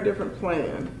a very different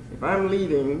plan if I'm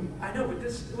leading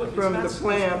from the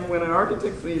plan when an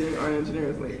architect's leading or an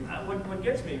engineer's leading. What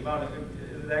gets me about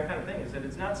that kind of thing is that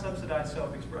it's not subsidized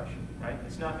self-expression, right?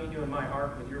 It's not me doing my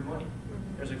art with your money.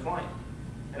 There's a client.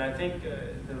 And I think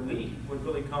the lead would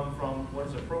really come from what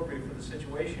is appropriate for the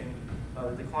situation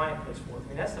that the client puts forth. I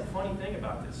mean, that's the funny thing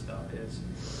about this stuff is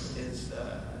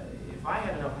if I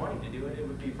had enough money to do it, it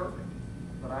would be perfect.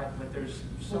 But there's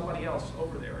somebody else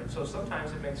over there. And so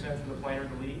sometimes it makes sense for the planner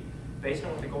to lead based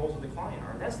on what the goals of the client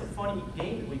are. And that's the funny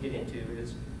game that we get into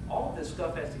is all of this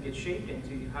stuff has to get shaped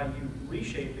into how you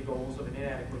reshape the goals of an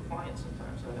inadequate client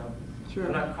sometimes. Sure.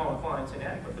 I'm not calling clients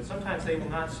inadequate, but sometimes they will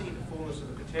not see the fullness of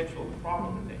the potential of the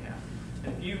problem that they have.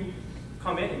 And if you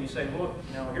come in and you say, look,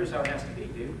 here's how it has to be,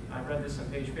 dude. I read this on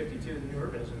page 52 of the New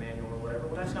Urbanism Manual or whatever.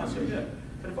 Well, that's not so good.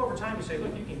 But if over time you say,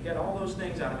 look, you can get all those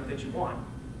things out of it that you want,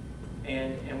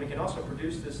 and we can also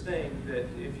produce this thing that,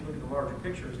 if you look at the larger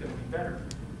picture, is going to be better.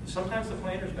 Sometimes the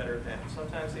planner is better at that.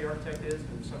 Sometimes the architect is,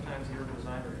 and sometimes the urban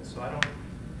designer is. So I don't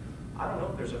know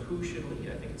if there's a who should lead.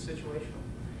 I think it's situational.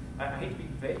 I hate to be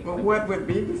vague. Well, what would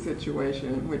be the situation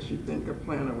in which you think a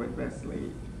planner would best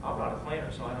lead? I'm not a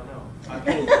planner, so I don't know.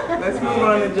 Let's move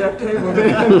on to Jeff Taebel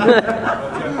then.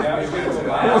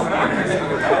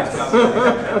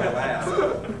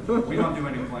 We don't do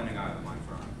any planning out of my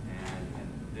firm, and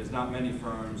there's not many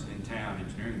firms in town,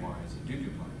 engineering-wise, that do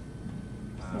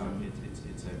planning.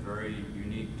 It's a very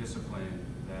unique discipline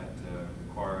that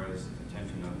requires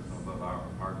attention above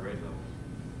our grade level.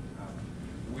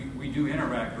 We do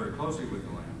interact very closely with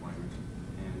the land planners,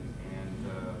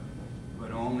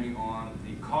 but only on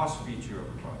the cost feature of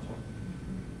the project.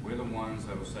 We're the the ones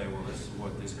that will say, well, this is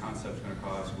what this concept's going to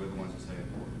cost. We're the ones that say,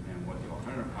 and what the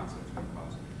alternative concept's going to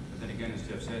cost. But then again, as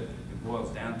Jeff said, it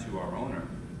boils down to our owner,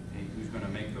 who's going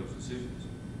to make those decisions.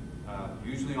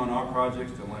 Usually on our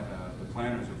projects, the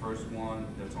planner is the first one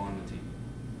that's on the team.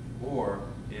 Or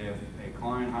if a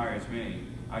client hires me,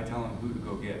 I tell them who to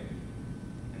go get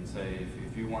and say,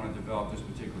 if you want to develop this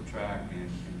particular track and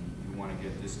you want to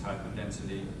get this type of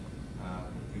density,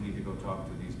 you need to go talk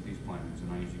to these planners.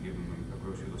 And I usually give them a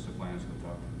grocery list of planners to go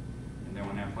talk to. And then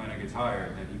when that planner gets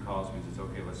hired, then he calls me and says,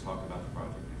 okay, let's talk about the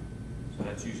project now. So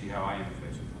that's usually how I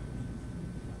interface with planners.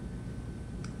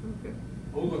 Okay.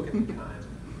 Oh, look at the time.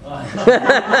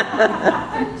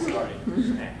 Sorry.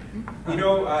 You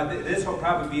know, this will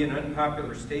probably be an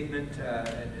unpopular statement,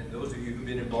 and those of you who've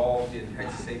been involved in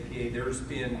Texas APA, there's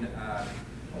been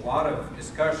a lot of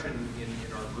discussion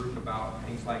in our group about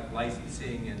things like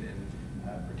licensing and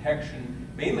protection.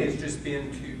 Mainly it's just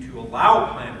been to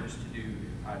allow planners to do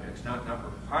projects, not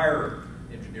require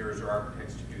engineers or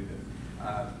architects to do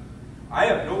them. I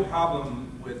have no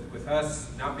problem with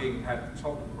us not being a private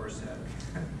consultant, of course,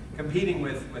 competing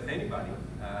with anybody.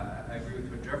 I agree with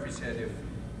what Jeffrey said. If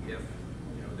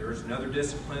you know there's another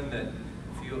discipline that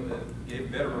gave a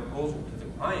better proposal to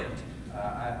the client,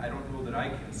 I don't know that I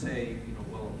can say, you know,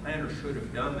 well, a planner should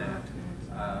have done that.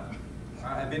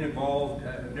 I've been involved.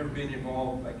 I've never been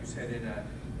involved, like you said, in an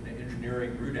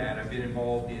engineering RUDAT. I've been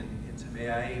involved in some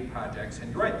AIA projects,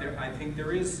 and you're right. I think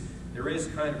there is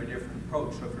kind of a different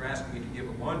approach. So if you're asking me to give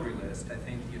a laundry list, I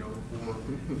think, you know, for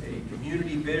a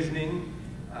community visioning,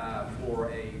 for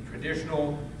a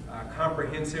traditional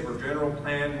comprehensive or general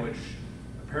plan, which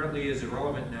apparently is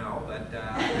irrelevant now, but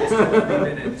I still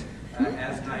believe in it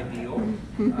as an ideal.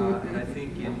 And I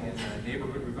think in a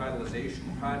neighborhood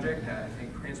revitalization project, I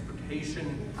think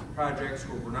transportation projects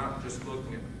where we're not just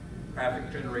looking at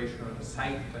traffic generation on a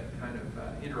site, but kind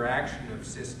of interaction of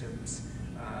systems.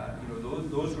 You know,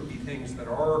 those would be things that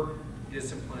our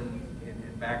discipline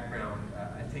and background,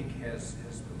 I think, has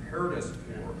prepared us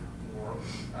for.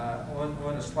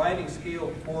 On a sliding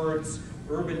scale towards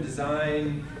urban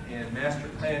design and master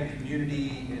plan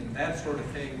community and that sort of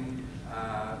thing,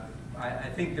 I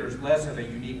think there's less of a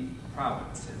unique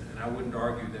province, and I wouldn't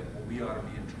argue that we ought to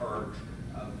be in charge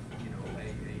of, you know,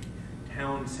 a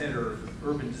town center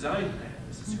urban design plan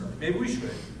necessarily. Maybe we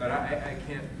should, but I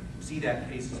can't see that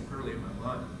case as clearly in my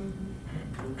mind.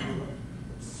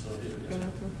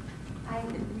 I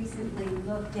recently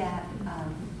looked at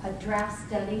a draft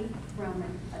study from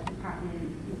a department at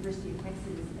the University of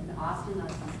Texas in Austin on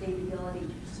sustainability,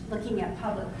 looking at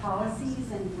public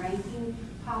policies and ranking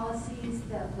policies,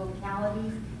 the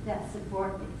localities that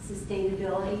support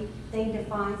sustainability. They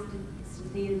define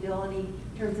sustainability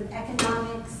in terms of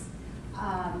economics,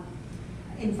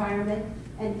 environment,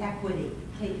 and equity,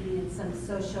 taking in some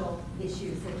social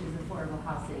issues such as affordable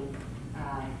housing,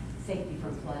 safety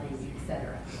from flooding,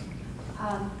 etc.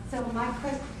 So my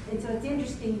question, and so it's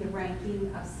interesting the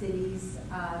ranking of cities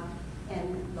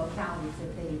and localities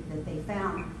that they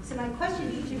found. So my question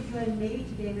to each of you, and maybe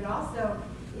to David also,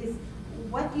 is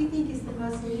what do you think is the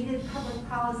most needed public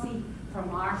policy from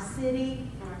our city,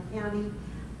 from our county,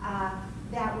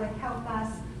 that would help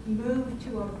us move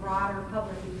to a broader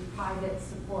public and private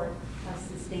support of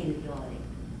sustainability?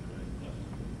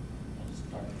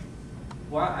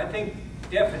 Well, I think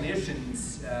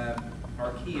definitions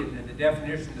are key, and the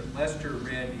definition that Lester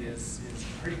read is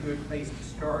a pretty good place to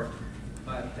start.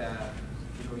 But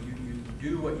you know, you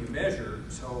do what you measure,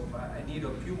 so I need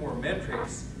a few more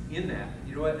metrics in that.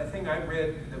 You know what? A thing I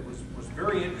read that was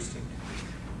very interesting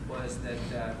to me was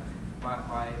that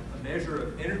by a measure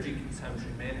of energy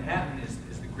consumption, Manhattan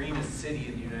is the greenest city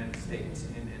in the United States,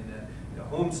 and the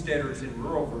homesteaders in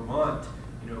rural Vermont,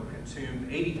 you know, consume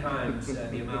 80 times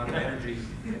the amount of energy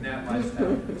in that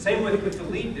lifestyle. Same with the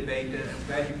LEED debate, and I'm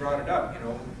glad you brought it up. You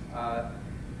know,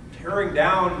 tearing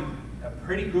down a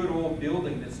pretty good old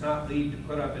building that's not LEED to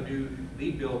put up a new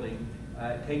LEED building,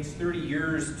 it takes 30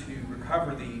 years to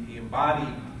recover the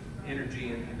embodied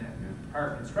energy in that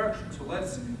prior construction. So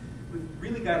we've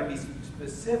really got to be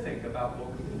specific about what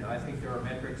we know. I think there are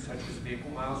metrics such as vehicle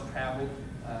miles traveled,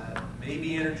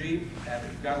 maybe energy.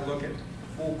 We've got to look at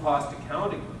full cost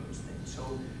accounting on those things.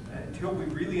 So until we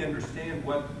really understand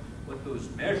what those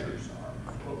measures are,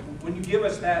 when you give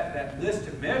us that list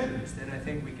of measures, then I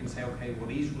think we can say, okay, well,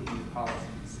 these would be the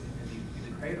policies and these would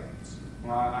be the trade-offs.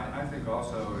 Well, I think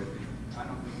also, I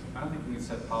don't think you can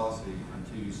set policy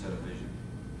until you set a vision.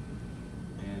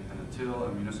 And until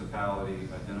a municipality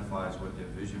identifies what their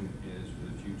vision is for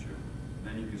the future,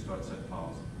 then you can start setting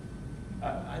policy.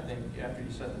 I think after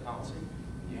you set the policy,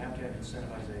 you have to have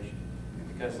incentivization.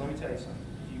 Because let me tell you something,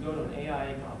 if you go to an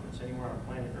AIA conference anywhere on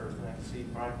planet Earth, and I can see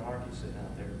Brian Malarkey sitting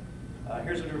out there.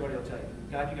 Here's what everybody will tell you.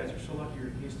 God, you guys are so lucky you're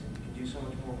in Houston. You can do so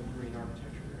much more with green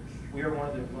architecture there. We are one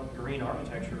of the green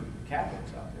architecture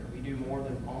capitals out there. We do more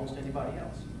than almost anybody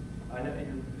else. I know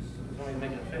you're only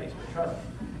making a face, but trust me,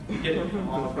 you get it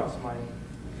all across my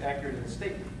accurate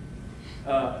statement.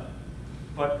 But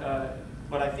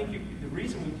I think the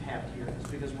reason we have it here is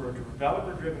because we're a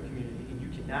developer-driven community, and you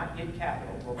cannot get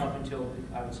capital, well, up until,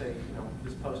 I would say,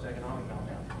 this post-economic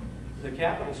meltdown. The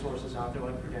capital sources out there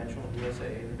like Prudential and USA,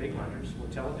 the big lenders, will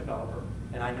tell a developer,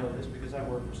 and I know this because I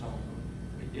work for some of them,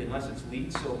 unless it's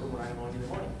lead silver, we're not going to the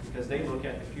money, because they look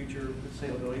at the future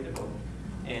saleability of the building,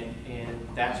 and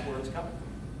that's where it's coming from.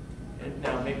 And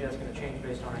now, maybe that's going to change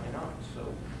based on economics.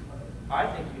 So I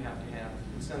think you have to have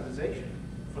incentivization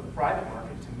for the private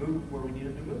market to move where we need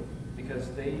them to move, because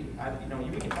we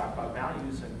can talk about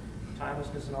values and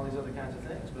timelessness and all these other kinds of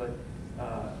things, but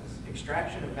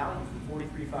extraction of value from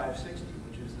 43,560,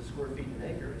 which is the square feet an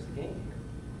acre, is the game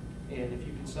here. And if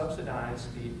you can subsidize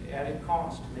the added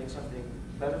cost to make something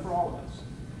better for all of us,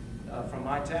 from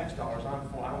my tax dollars, I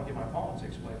don't get my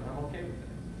politics away, but I'm okay with that.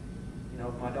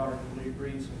 If my daughter completely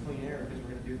breathes some clean air because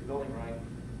we're going to do the building right,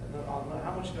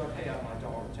 how much do I pay out of my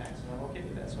dollar tax? And I'm okay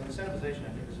with that. So incentivization,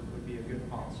 I think, would be a good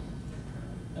policy.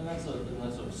 And that's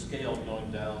a scale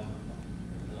going down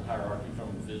in the hierarchy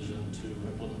from vision to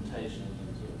implementation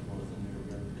and so forth. And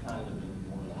we're kind of in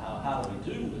more how do we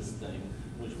do this thing,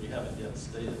 which we haven't yet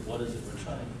stated. What is it we're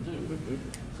trying to do?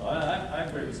 So I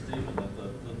agree with Stephen that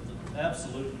the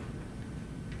absolute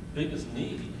biggest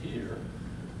need here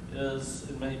is,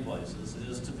 in many places,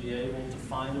 is to be able to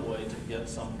find a way to get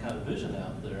some kind of vision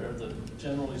out there that,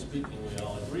 generally speaking, we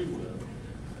all agree with.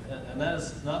 And that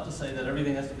is not to say that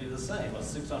everything has to be the same. A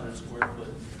 600 square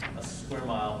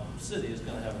mile city is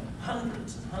going to have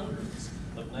hundreds and hundreds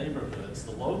of neighborhoods.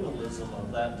 The localism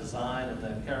of that design and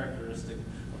that characteristic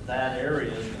of that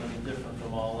area is going to be different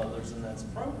from all others, and that's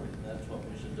appropriate. That's what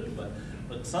we should do.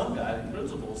 But some guiding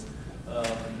principles.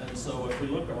 And so if we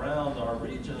look around our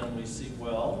region and we see,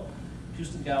 well,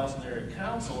 Houston-Galveston Area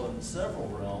Council in several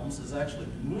realms is actually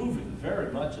moving very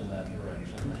much in that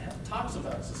direction. It talks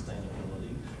about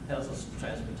sustainability, has a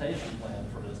transportation plan,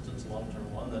 for instance,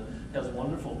 long-term one, that has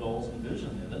wonderful goals and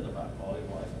vision in it about quality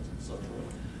of life and so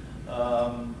forth.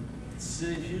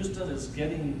 City of Houston is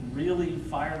getting really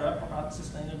fired up about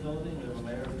sustainability. We have a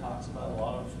mayor who talks about a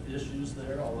lot of issues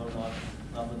there, although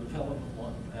not the development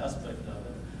one aspect of it.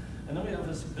 And then we have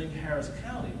this big Harris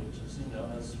County, which is,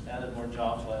 has added more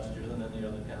jobs last year than any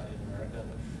other county in America, and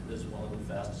is one of the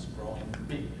fastest growing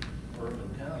big urban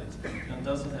counties, and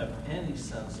doesn't have any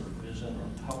sense of vision or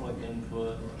public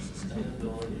input or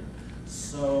sustainability.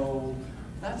 So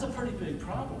that's a pretty big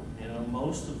problem.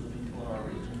 Most of the people in our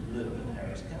region live in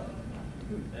Harris County.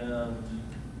 And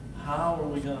how are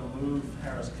we going to move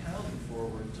Harris County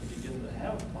forward to begin to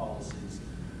have policies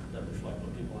that reflect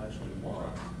what people actually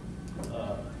want?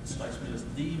 Strikes me as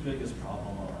the biggest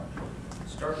problem on our field.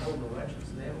 Start holding elections.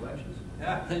 Do they have elections?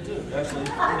 Yeah, they do. Actually,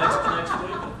 next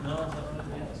week. No,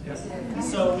 yes.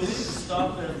 So we need to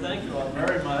stop there. Thank you all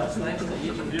very much. Thanks to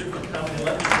each of you for coming.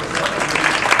 Let me present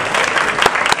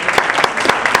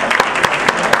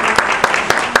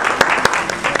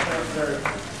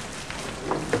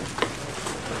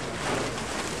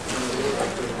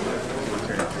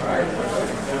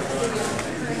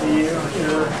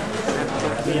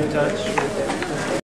Be in touch.